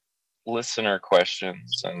got listener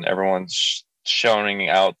questions and everyone's showing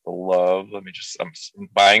out the love. I'm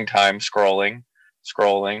buying time, scrolling.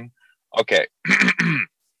 Okay.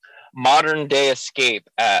 Modern Day Escape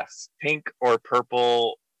asks, pink or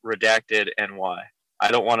purple redacted and why? I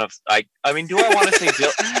don't want to. I mean, do I want to say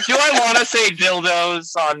do I want to say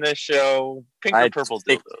dildos on this show? Pink or purple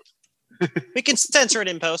dildos? We can censor it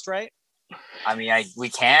in post, right? I mean, we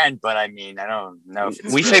can, but I mean, I don't know. If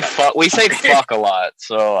it's We say fuck. We say fuck a lot.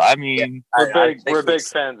 So I mean, We're big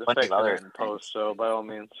fans of fixing it in post. So by all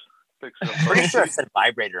means, fix it. I'm pretty sure I said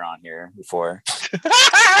vibrator on here before.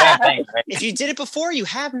 If you did it before, you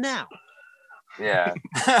have now. Yeah.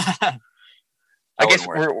 I guess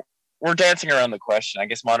we're dancing around the question. I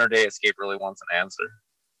guess Modern Day Escape really wants an answer.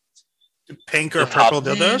 Pink or purple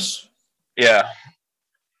dildos? Yeah.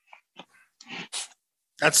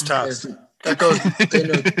 That's tough. That goes.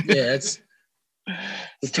 Yeah,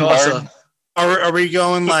 it's too hard. Are we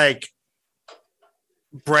going like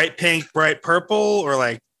bright pink, bright purple, or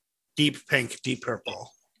like deep pink, deep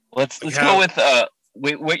purple? Let's go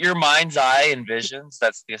with what your mind's eye envisions.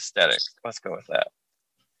 That's the aesthetic. Let's go with that.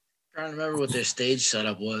 I'm trying to remember what their stage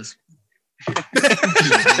setup was.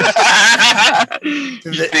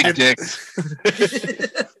 Big dicks.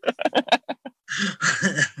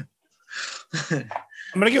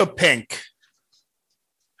 I'm gonna go pink.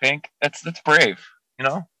 Pink. That's brave.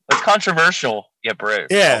 It's controversial yet brave.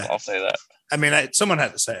 Yeah, I'll say that. I mean, someone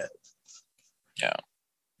had to say it. Yeah.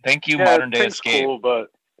 Thank you, Modern Day pink's Escape. cool, but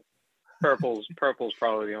purple's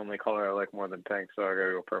probably the only color I like more than pink, so I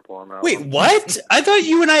gotta go purple on that. Wait, one. what? I thought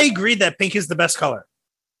you and I agreed that pink is the best color.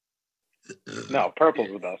 No, purple's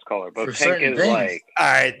the best color, but For pink certain is things. like. All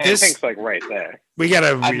right, Pink's like right there. We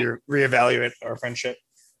gotta reevaluate our friendship.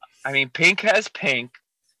 I mean, pink has pink,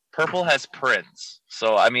 purple has Prince.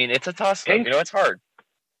 So I mean, it's a toss up. It's hard.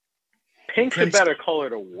 Pink's a better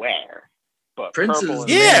color to wear, but Prince purple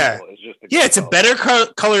is- is just a it's a better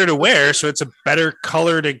color to wear, so it's a better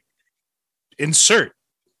color to insert.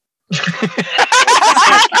 We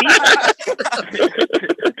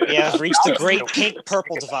have reached the great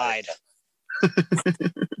pink-purple divide.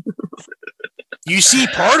 You see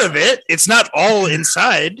part of it. It's not all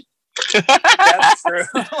inside. That's true.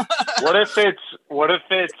 What if it's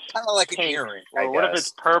Kind of like pink, an earring. or what if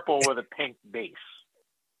it's purple with a pink base?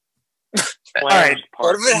 All right.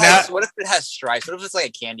 What if it has stripes? What if it's like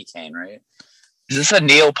a candy cane, right? Is this a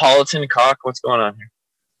Neapolitan cock? What's going on here?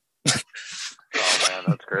 Oh man,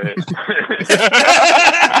 that's great.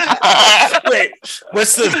 Wait,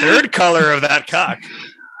 what's the third color of that cock?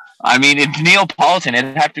 I mean, it's Neapolitan.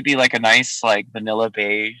 It'd have to be like a nice, like vanilla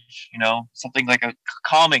beige, something like a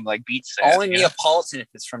calming, like beach sand. Only Neapolitan if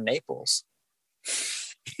it's from Naples.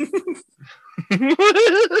 Tell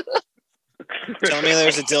me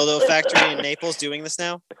there's a dildo factory in Naples doing this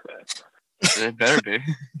now? It better be.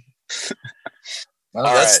 Well,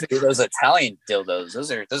 All that's right. those Italian dildos.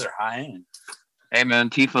 Those are high end. Hey man,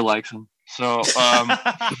 Tifa likes them. So,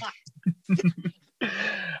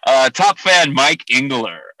 top fan Mike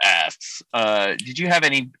Engler asks, did you have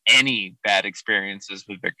any bad experiences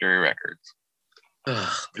with Victory Records?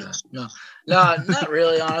 Oh, God, no, not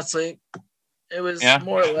really. Honestly, it was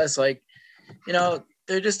more or less like,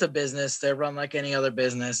 they're just a business. They're run like any other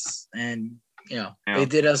business, and they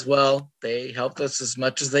did us well. They helped us as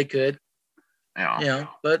much as they could. Yeah.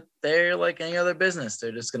 But they're like any other business.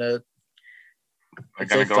 They're just gonna if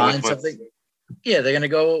they find something. Yeah, they're gonna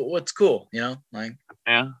go what's cool. Like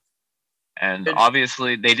yeah. And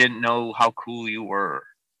obviously, they didn't know how cool you were.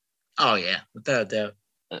 Oh yeah, without a doubt.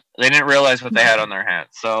 They didn't realize what they had on their hands.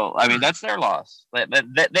 So I mean, that's their loss. They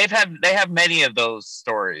have many of those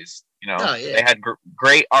stories. Oh, yeah. They had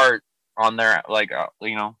great art on their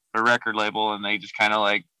a record label, and they just kind of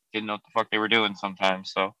like didn't know what the fuck they were doing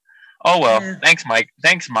sometimes. So, oh well. Yeah. Thanks, Mike.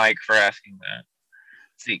 Thanks, Mike, for asking that.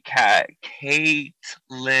 Let's see,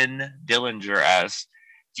 Caitlin Dillinger asks,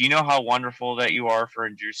 "Do you know how wonderful that you are for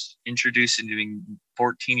introducing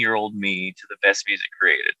 14-year-old me to the best music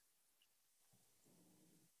created?"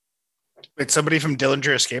 Wait, somebody from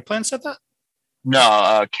Dillinger Escape Plan said that?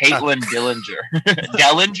 No, Caitlin Dillinger.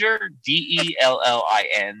 Dellinger, Dellinger.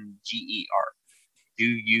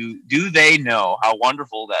 Do they know how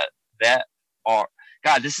wonderful that are?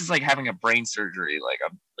 God, this is like having a brain surgery. Like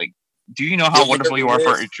I'm like, do you know how wonderful you are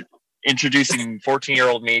for introducing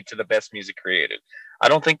 14-year-old me to the best music created? I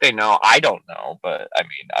don't think they know. I don't know, but I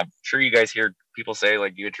mean, I'm sure you guys hear people say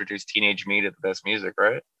like you introduced teenage me to the best music,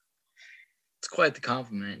 right? It's quite the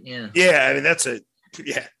compliment. Yeah. Yeah, I mean that's a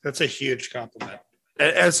huge compliment.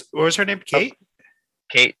 As what was her name? Kate?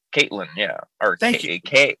 Caitlin, yeah. Or Thank you.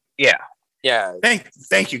 Kate, yeah. Yeah.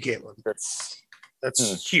 Thank you, Caitlin.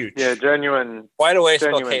 That's huge. Yeah, genuine. quite a way to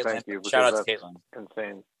spell Genuine Caitlin. thank you, Shout out because to Caitlin.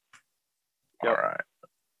 Insane. All Yep. right.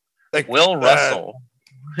 Like Will Russell.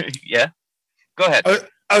 Yeah. Go ahead.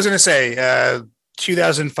 I was gonna say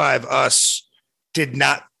 2005 Us did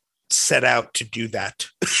not set out to do that.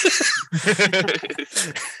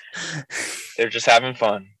 They're just having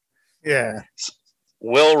fun. Yeah.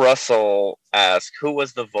 Will Russell asks, "Who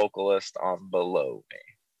was the vocalist on Below Me?"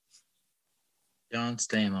 John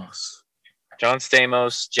Stamos. John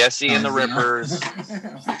Stamos, Jesse and the Rippers.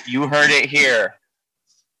 You heard it here.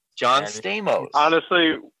 John Stamos.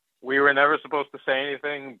 Honestly, we were never supposed to say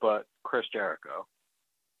anything, but Chris Jericho.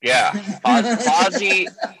 Yeah,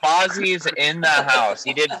 Fozzie's in the house.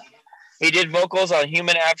 He did vocals on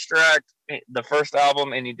Human Abstract, the first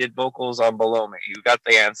album, and he did vocals on Below Me. You got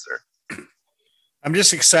the answer. I'm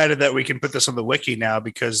just excited that we can put this on the wiki now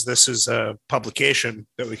because this is a publication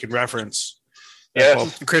that we can reference. Yes.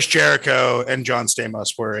 Both Chris Jericho and John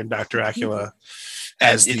Stamos were in Dr. Acula.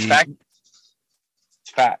 It's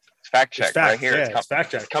fact check right here. Yeah, it's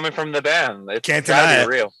fact check. It's coming from the band. It's Can't deny it.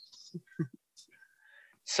 Real.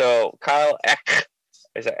 So Kyle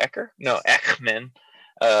is it Ecker? No, Ekman.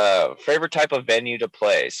 Favorite type of venue to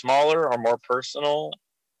play? Smaller or more personal,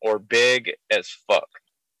 or big as fuck?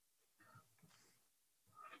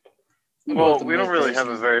 Well, we don't really have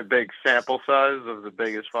a very big sample size of the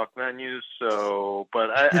biggest fuck venues, so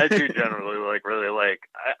but I do generally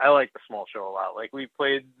I like the small show a lot. Like we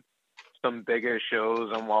played some bigger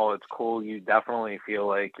shows, and while it's cool, you definitely feel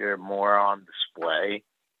like you're more on display,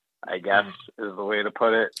 I guess is the way to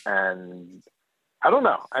put it. And I don't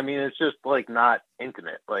know. I mean, it's just like not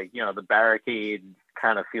intimate. Like, you know, the barricade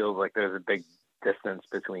kind of feels like there's a big distance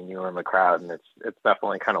between you and the crowd, and it's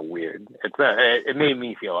definitely kind of weird. It made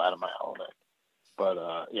me feel out of my element.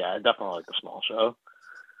 But yeah, I definitely like the small show.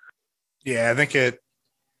 Yeah, I think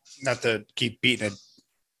not to keep beating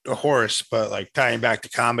a horse, but like tying back to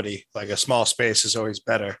comedy, like a small space is always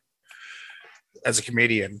better. As a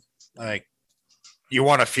comedian, like you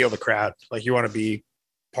want to feel the crowd, like you want to be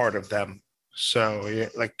part of them. So yeah,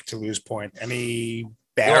 like to lose point, any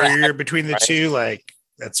barrier between the two, like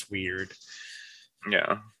that's weird.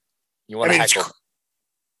 Yeah. You want to heckle.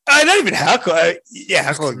 Not even heckle.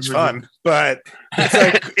 Heckling is fun, but it's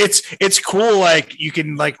like it's cool. Like you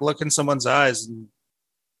can like look in someone's eyes and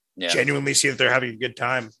genuinely see that they're having a good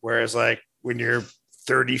time. Whereas like when you're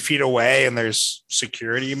 30 feet away and there's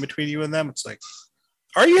security in between you and them, it's like,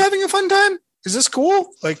 are you having a fun time? Is this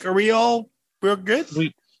cool? Like, are we all real good?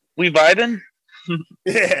 We vibing?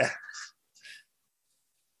 Yeah.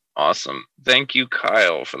 Awesome. Thank you,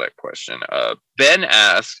 Kyle, for that question. Ben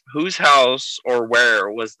asked, whose house or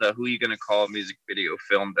where was the Who You Gonna Call music video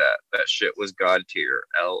filmed at? That shit was God tier.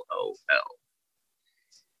 LOL.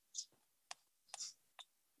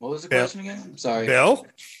 What was the question again? I'm sorry. Bill?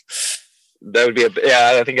 That would be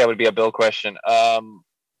I think that would be a Bill question.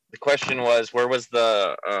 The question was, where was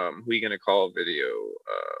the Who You Gonna Call video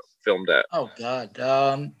filmed at? Oh God.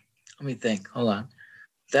 Let me think. Hold on.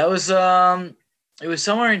 That was it was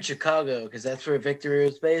somewhere in Chicago because that's where Victory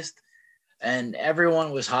was based, and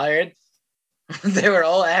everyone was hired. They were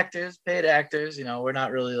all actors, paid actors. You know, we're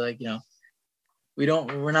not really like, you know, we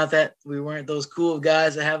weren't those cool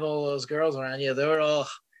guys that have all those girls around. Yeah, they were all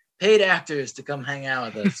paid actors to come hang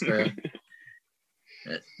out with us for a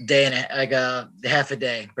day and like half a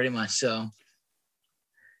day, pretty much. So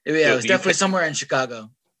it was definitely somewhere in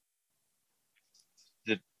Chicago.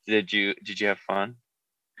 Did you have fun?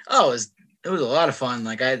 Oh, it was a lot of fun.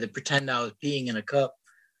 Like I had to pretend I was peeing in a cup.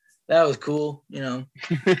 That was cool, you know.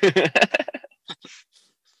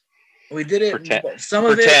 We did it. Some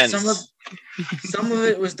of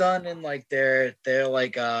it was done in like their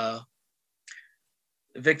like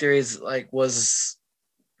Victory's like was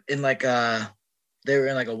in like they were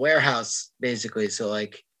in like a warehouse basically. So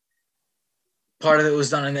like part of it was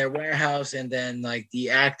done in their warehouse, and then like the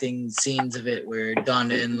acting scenes of it were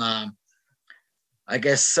done in I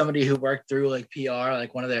guess somebody who worked through like PR,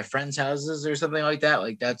 like one of their friends' houses or something like that.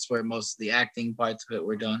 Like that's where most of the acting parts of it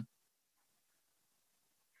were done.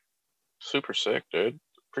 Super sick, dude.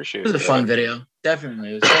 Appreciate It was a that. fun video.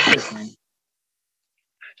 Definitely. It was definitely fun.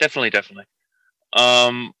 Definitely.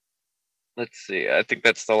 Let's see. I think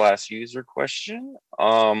that's the last user question.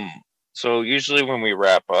 So usually when we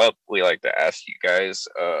wrap up, we like to ask you guys,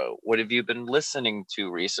 what have you been listening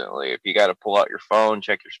to recently? If you got to pull out your phone,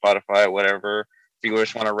 check your Spotify, whatever. If you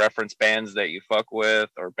just want to reference bands that you fuck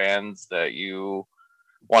with or bands that you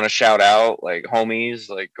want to shout out, like homies,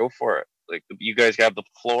 like go for it. Like you guys have the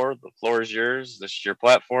floor. The floor is yours. This is your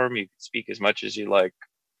platform. You can speak as much as you like.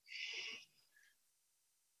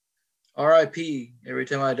 R.I.P. Every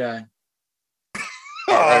time I die.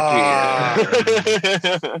 R.I.P.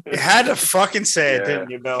 You had to fucking say it, Yeah.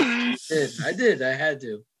 didn't you, Bill? I did. I had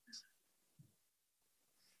to.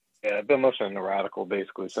 Yeah, I've been listening to Radical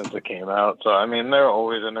basically since it came out. So I mean, they're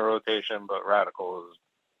always in the rotation, but Radical is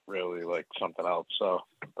really like something else. So,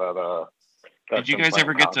 but Did you guys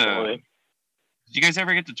ever get to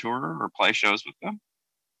tour or play shows with them?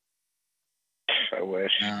 I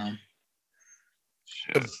wish.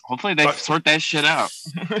 Shit. Hopefully they sort that shit out.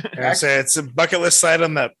 I say it's a bucket list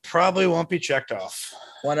item that probably won't be checked off.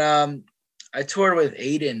 When I toured with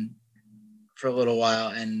Aiden for a little while,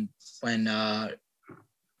 and when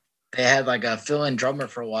they had like a fill-in drummer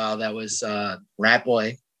for a while that was Rat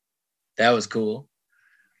Boy. That was cool.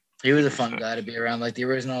 He was a fun guy to be around, like the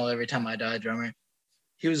original Every Time I Die drummer.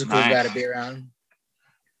 He was a cool guy to be around.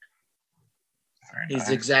 He's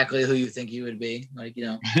exactly who you think he would be, like, you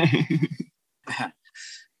know.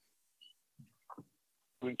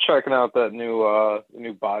 We're checking out that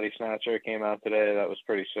new Body Snatcher came out today. That was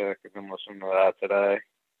pretty sick. I've been listening to that today.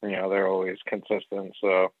 You know, they're always consistent,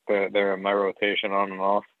 so they're in my rotation on and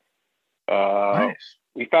off. Nice.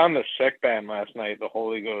 We found the sick band last night, the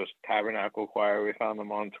Holy Ghost Tabernacle Choir. We found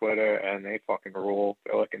them on Twitter, and they fucking rule.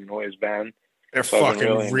 They're like a noise band. They're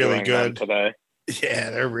fucking really good today.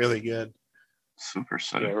 Yeah, they're really good. Super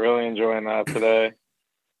sick. Yeah, really enjoying that today.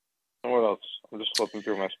 And what else? I'm just flipping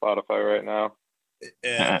through my Spotify right now.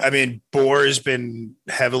 Yeah, I mean, Boar's been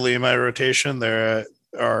heavily in my rotation. They're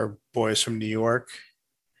our boys from New York.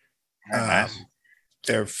 Nice.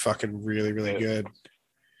 They're fucking really, really good.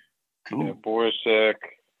 Cool. Yeah, Boar's sick.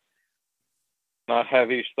 Not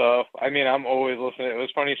heavy stuff. I mean, I'm always listening. It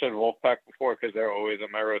was funny you said Wolfpack before because they're always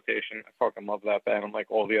in my rotation. I fucking love that band. And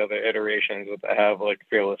like all the other iterations that they have, like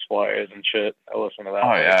Fearless Flyers and shit. I listen to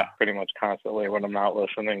that pretty much constantly when I'm not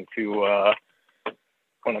listening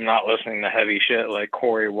to heavy shit like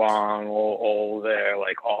Corey Wong or all their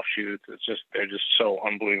like offshoots. It's just they're just so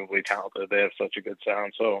unbelievably talented. They have such a good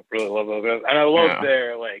sound. So really love those guys. And I love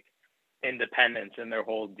their like independence and their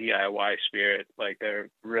whole DIY spirit. Like they're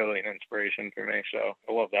really an inspiration for me. So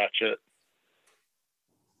I love that shit.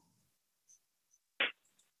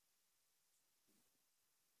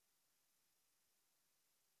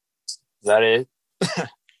 Is that it?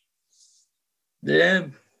 Yeah.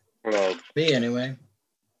 Well, me anyway.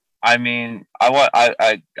 I mean,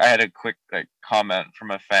 I had a quick like comment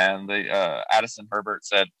from a fan. They Addison Herbert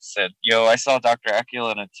said, "Yo, I saw Dr.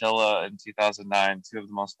 Acula and Attila in 2009. Two of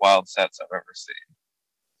the most wild sets I've ever seen."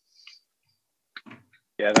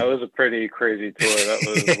 Yeah, that was a pretty crazy tour.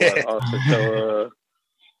 That was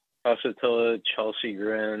us Attila, Chelsea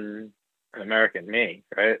Grin, and American Me,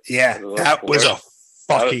 right? Yeah, that was a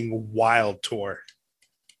fucking wild tour.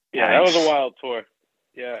 Yeah, that was a wild tour.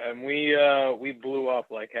 Yeah, and we blew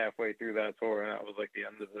up like halfway through that tour, and that was like the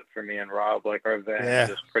end of it for me and Rob. Like our van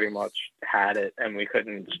just pretty much had it, and we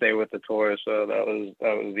couldn't stay with the tour, so that was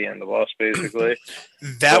the end of us basically.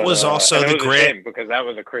 That was also the great because that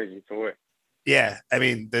was a crazy tour. Yeah, I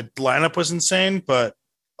mean the lineup was insane, but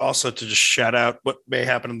also to just shout out what may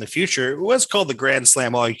happen in the future. It was called the Grand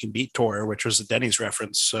Slam All You Can Beat Tour, which was a Denny's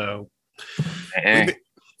reference. So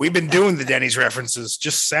we've been doing the Denny's references.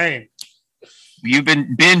 Just saying. You've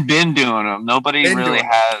been doing them. Nobody really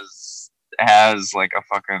has like a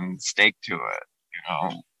fucking stake to it, you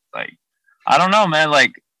know. Like I don't know, man.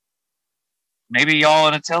 Like maybe y'all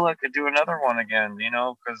and Attila could do another one again, you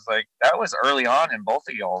know, because like that was early on in both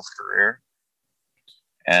of y'all's career.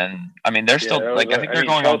 And I mean, they're still like I think they're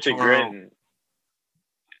going Chelsea on tour.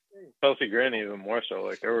 Chelsea Grin even more so.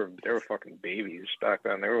 Like they were fucking babies back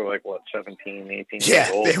then. They were like what 17, 18 years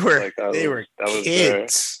old. They were like, they were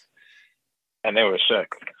kids. And they were sick.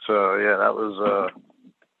 So yeah, that was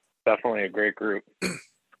Definitely a great group.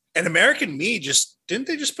 And American Me didn't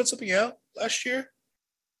they just put something out last year?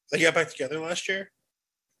 They got back together last year.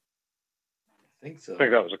 I think so. I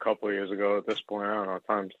think that was a couple of years ago at this point. I don't know.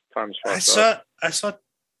 Time's fucked up. I saw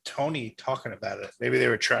Tony talking about it. Maybe they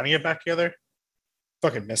were trying to get back together.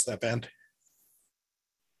 Fucking missed that band.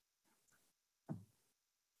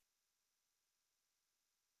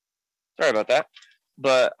 Sorry about that.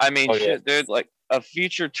 But I mean, Oh, yeah. shit, dude, like a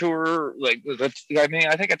future tour, like I mean,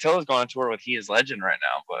 I think Attila's going on tour with He Is Legend right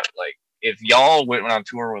now, but like if y'all went on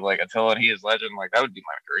tour with like Attila and He Is Legend, like that would be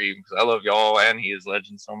my dream because I love y'all and He Is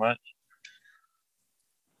Legend so much.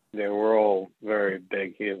 Yeah, we're all very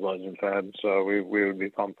big He Is Legend fans, so we would be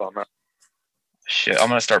pumped on that. Shit, I'm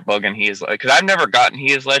gonna start bugging He Is Legend because I've never gotten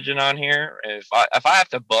He Is Legend on here. If I have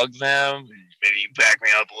to bug them, maybe you back me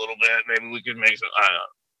up a little bit. Maybe we could make some. I don't know.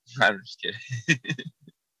 I'm just kidding.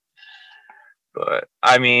 But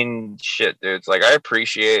I mean, shit, dudes. Like I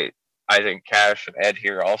think Cash and Ed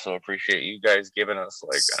here also appreciate you guys giving us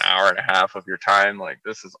like an hour and a half of your time. Like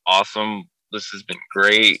this is awesome. This has been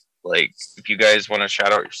great. Like if you guys want to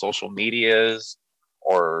shout out your social medias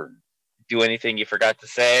or do anything you forgot to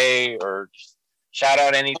say or just shout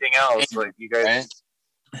out anything else, like you guys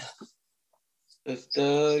Just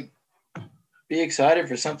be excited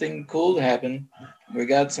for something cool to happen. We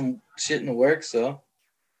got some shit in the works, so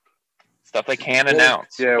stuff they can't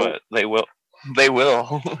announce, but they will. They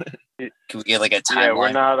will. Can we get like a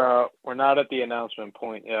timeline? Yeah, we're not at the announcement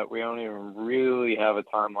point yet. We don't even really have a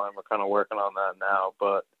timeline. We're kind of working on that now,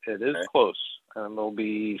 but it is close, and it'll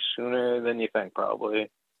be sooner than you think, probably.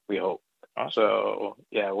 We hope. Awesome. So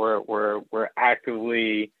yeah, we're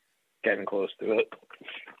actively getting close to it.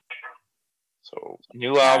 So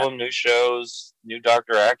new album, new shows, new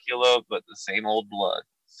Dr. Acula, but the same old blood.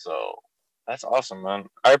 So that's awesome, man.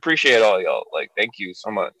 I appreciate all y'all. Like, thank you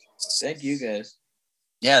so much. Thank you guys.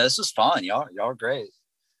 Yeah, this was fun. Y'all are great.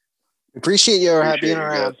 Appreciate your being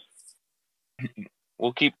around.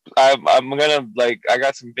 We'll keep. I'm gonna I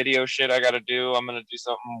got some video shit I gotta do. I'm gonna do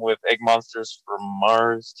something with Egg Monsters from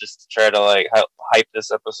Mars just to try to hype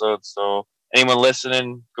this episode. So anyone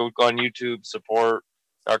listening, go on YouTube, support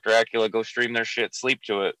Dr. Acula, go stream their shit, sleep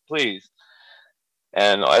to it, please.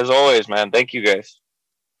 And as always, man, thank you guys.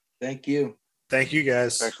 Thank you. Thank you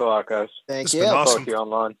guys. Thanks a lot, guys. Thank you. I'll Awesome. talk to you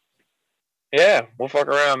online. Yeah, we'll fuck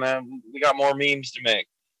around, man. We got more memes to make.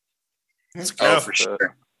 Let's go. Oh, for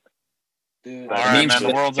sure. Dude, All right, man.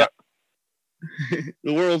 The world's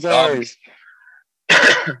the world's ours.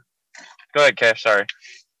 Go ahead, Cash. Sorry.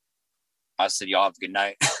 I said y'all have a good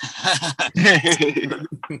night.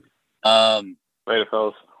 Later,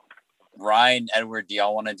 fellas. Ryan, Edward, do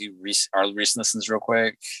y'all want to do our recent listens real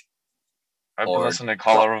quick? I've been listening to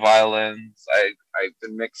Color Violins. I've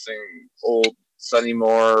been mixing old Sonny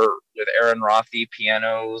Moore with Aaron Rothy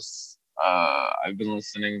pianos. I've been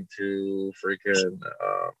listening to freaking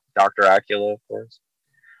Dr. Acula, of course.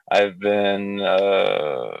 I've been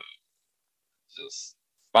just.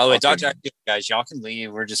 By the way, Dr. Acula, guys, y'all can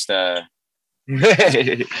leave. We're just No.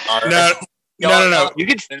 No. You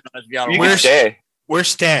can We're stay. We're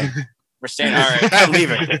staying. We're staying. All right. Not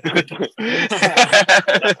leaving.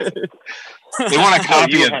 They want a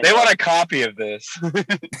copy of. They want a copy of this.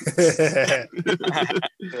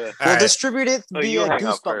 We'll distribute it via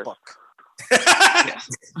Goosebump book. Yes.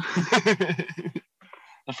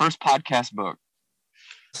 The first podcast book.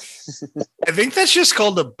 I think that's just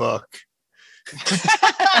called a book.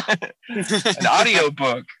 An audio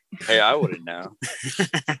book. Hey, I wouldn't know.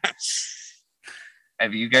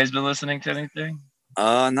 Have you guys been listening to anything?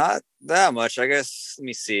 Not that much. I guess. Let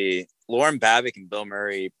me see. Lauren Babick and Bill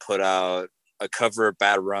Murray put out a cover of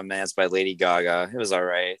Bad Romance by Lady Gaga. It was all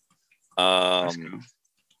right. Cool.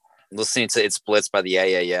 Listening to It's Blitz by the Yeah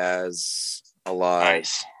Yeah Yeahs a lot.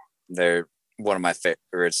 Nice. They're one of my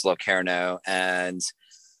favorites. Locarno and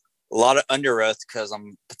a lot of Under Oath because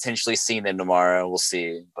I'm potentially seeing them tomorrow. We'll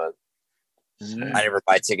see, but I never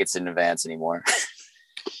buy tickets in advance anymore.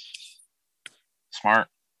 Smart.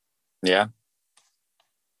 Yeah.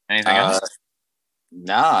 Anything else?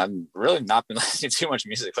 Nah, I'm really not been listening to too much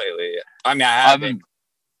music lately. I mean, I haven't.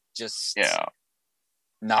 Just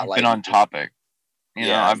not been on topic. You know,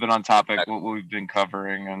 Yeah. I've been on topic what we've been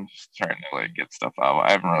covering and just trying to get stuff out.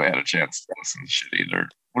 I haven't really had a chance to listen to shit either.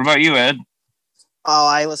 What about you, Ed? Oh,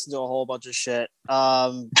 I listened to a whole bunch of shit.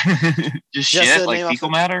 Just Just shit to like name off fecal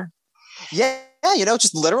matter? Yeah,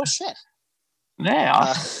 just literal shit.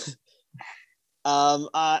 Yeah.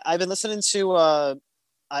 I've been listening to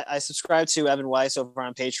I subscribe to Evan Weiss over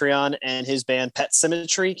on Patreon, and his band Pet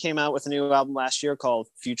Symmetry came out with a new album last year called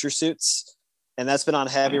Future Suits, and that's been on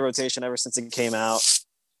heavy rotation ever since it came out.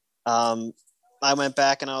 I went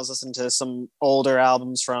back and I was listening to some older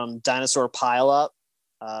albums from Dinosaur Pile Up,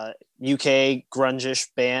 UK grungish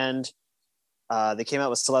band. They came out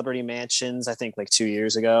with Celebrity Mansions, I think, like 2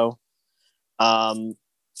 years ago.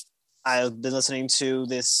 I've been listening to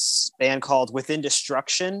this band called Within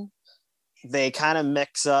Destruction. They kind of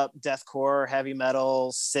mix up deathcore, heavy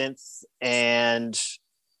metal, synth, and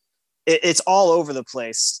it's all over the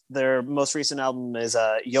place. Their most recent album is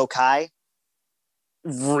Yokai.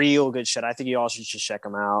 Real good shit. I think you all should just check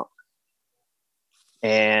them out.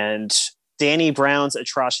 And Danny Brown's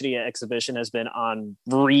Atrocity Exhibition has been on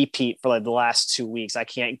repeat for like the last 2 weeks. I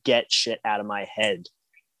can't get shit out of my head.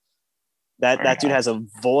 That dude has a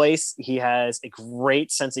voice. He has a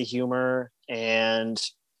great sense of humor, and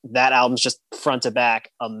that album's just front to back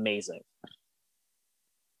amazing.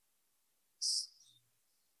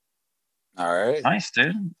 All right. Nice,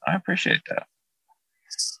 dude. I appreciate that.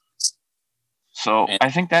 So I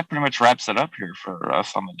think that pretty much wraps it up here for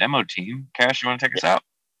us on the demo team. Cash, you want to take us out?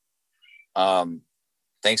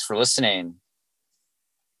 Thanks for listening.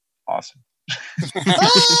 Awesome.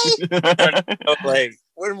 Like,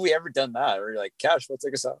 when have we ever done that? We're like, Cash, we'll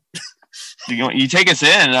take us out. You take us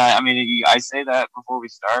in. I say that before we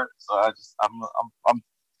start. So I'm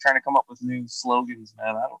trying to come up with new slogans,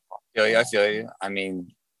 man. I feel you. I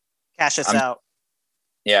mean, cash us out.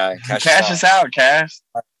 Yeah, cash us out, Cash.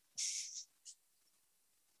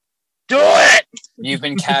 Do it. You've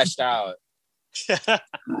been cashed out. All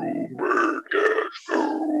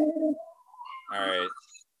right.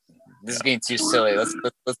 This is getting too silly. Let's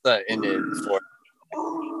end it before.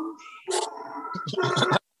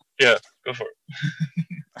 Yeah, go for it.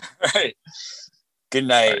 All right. Good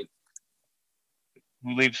night. Right.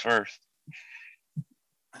 Who leaves first?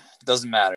 Doesn't matter.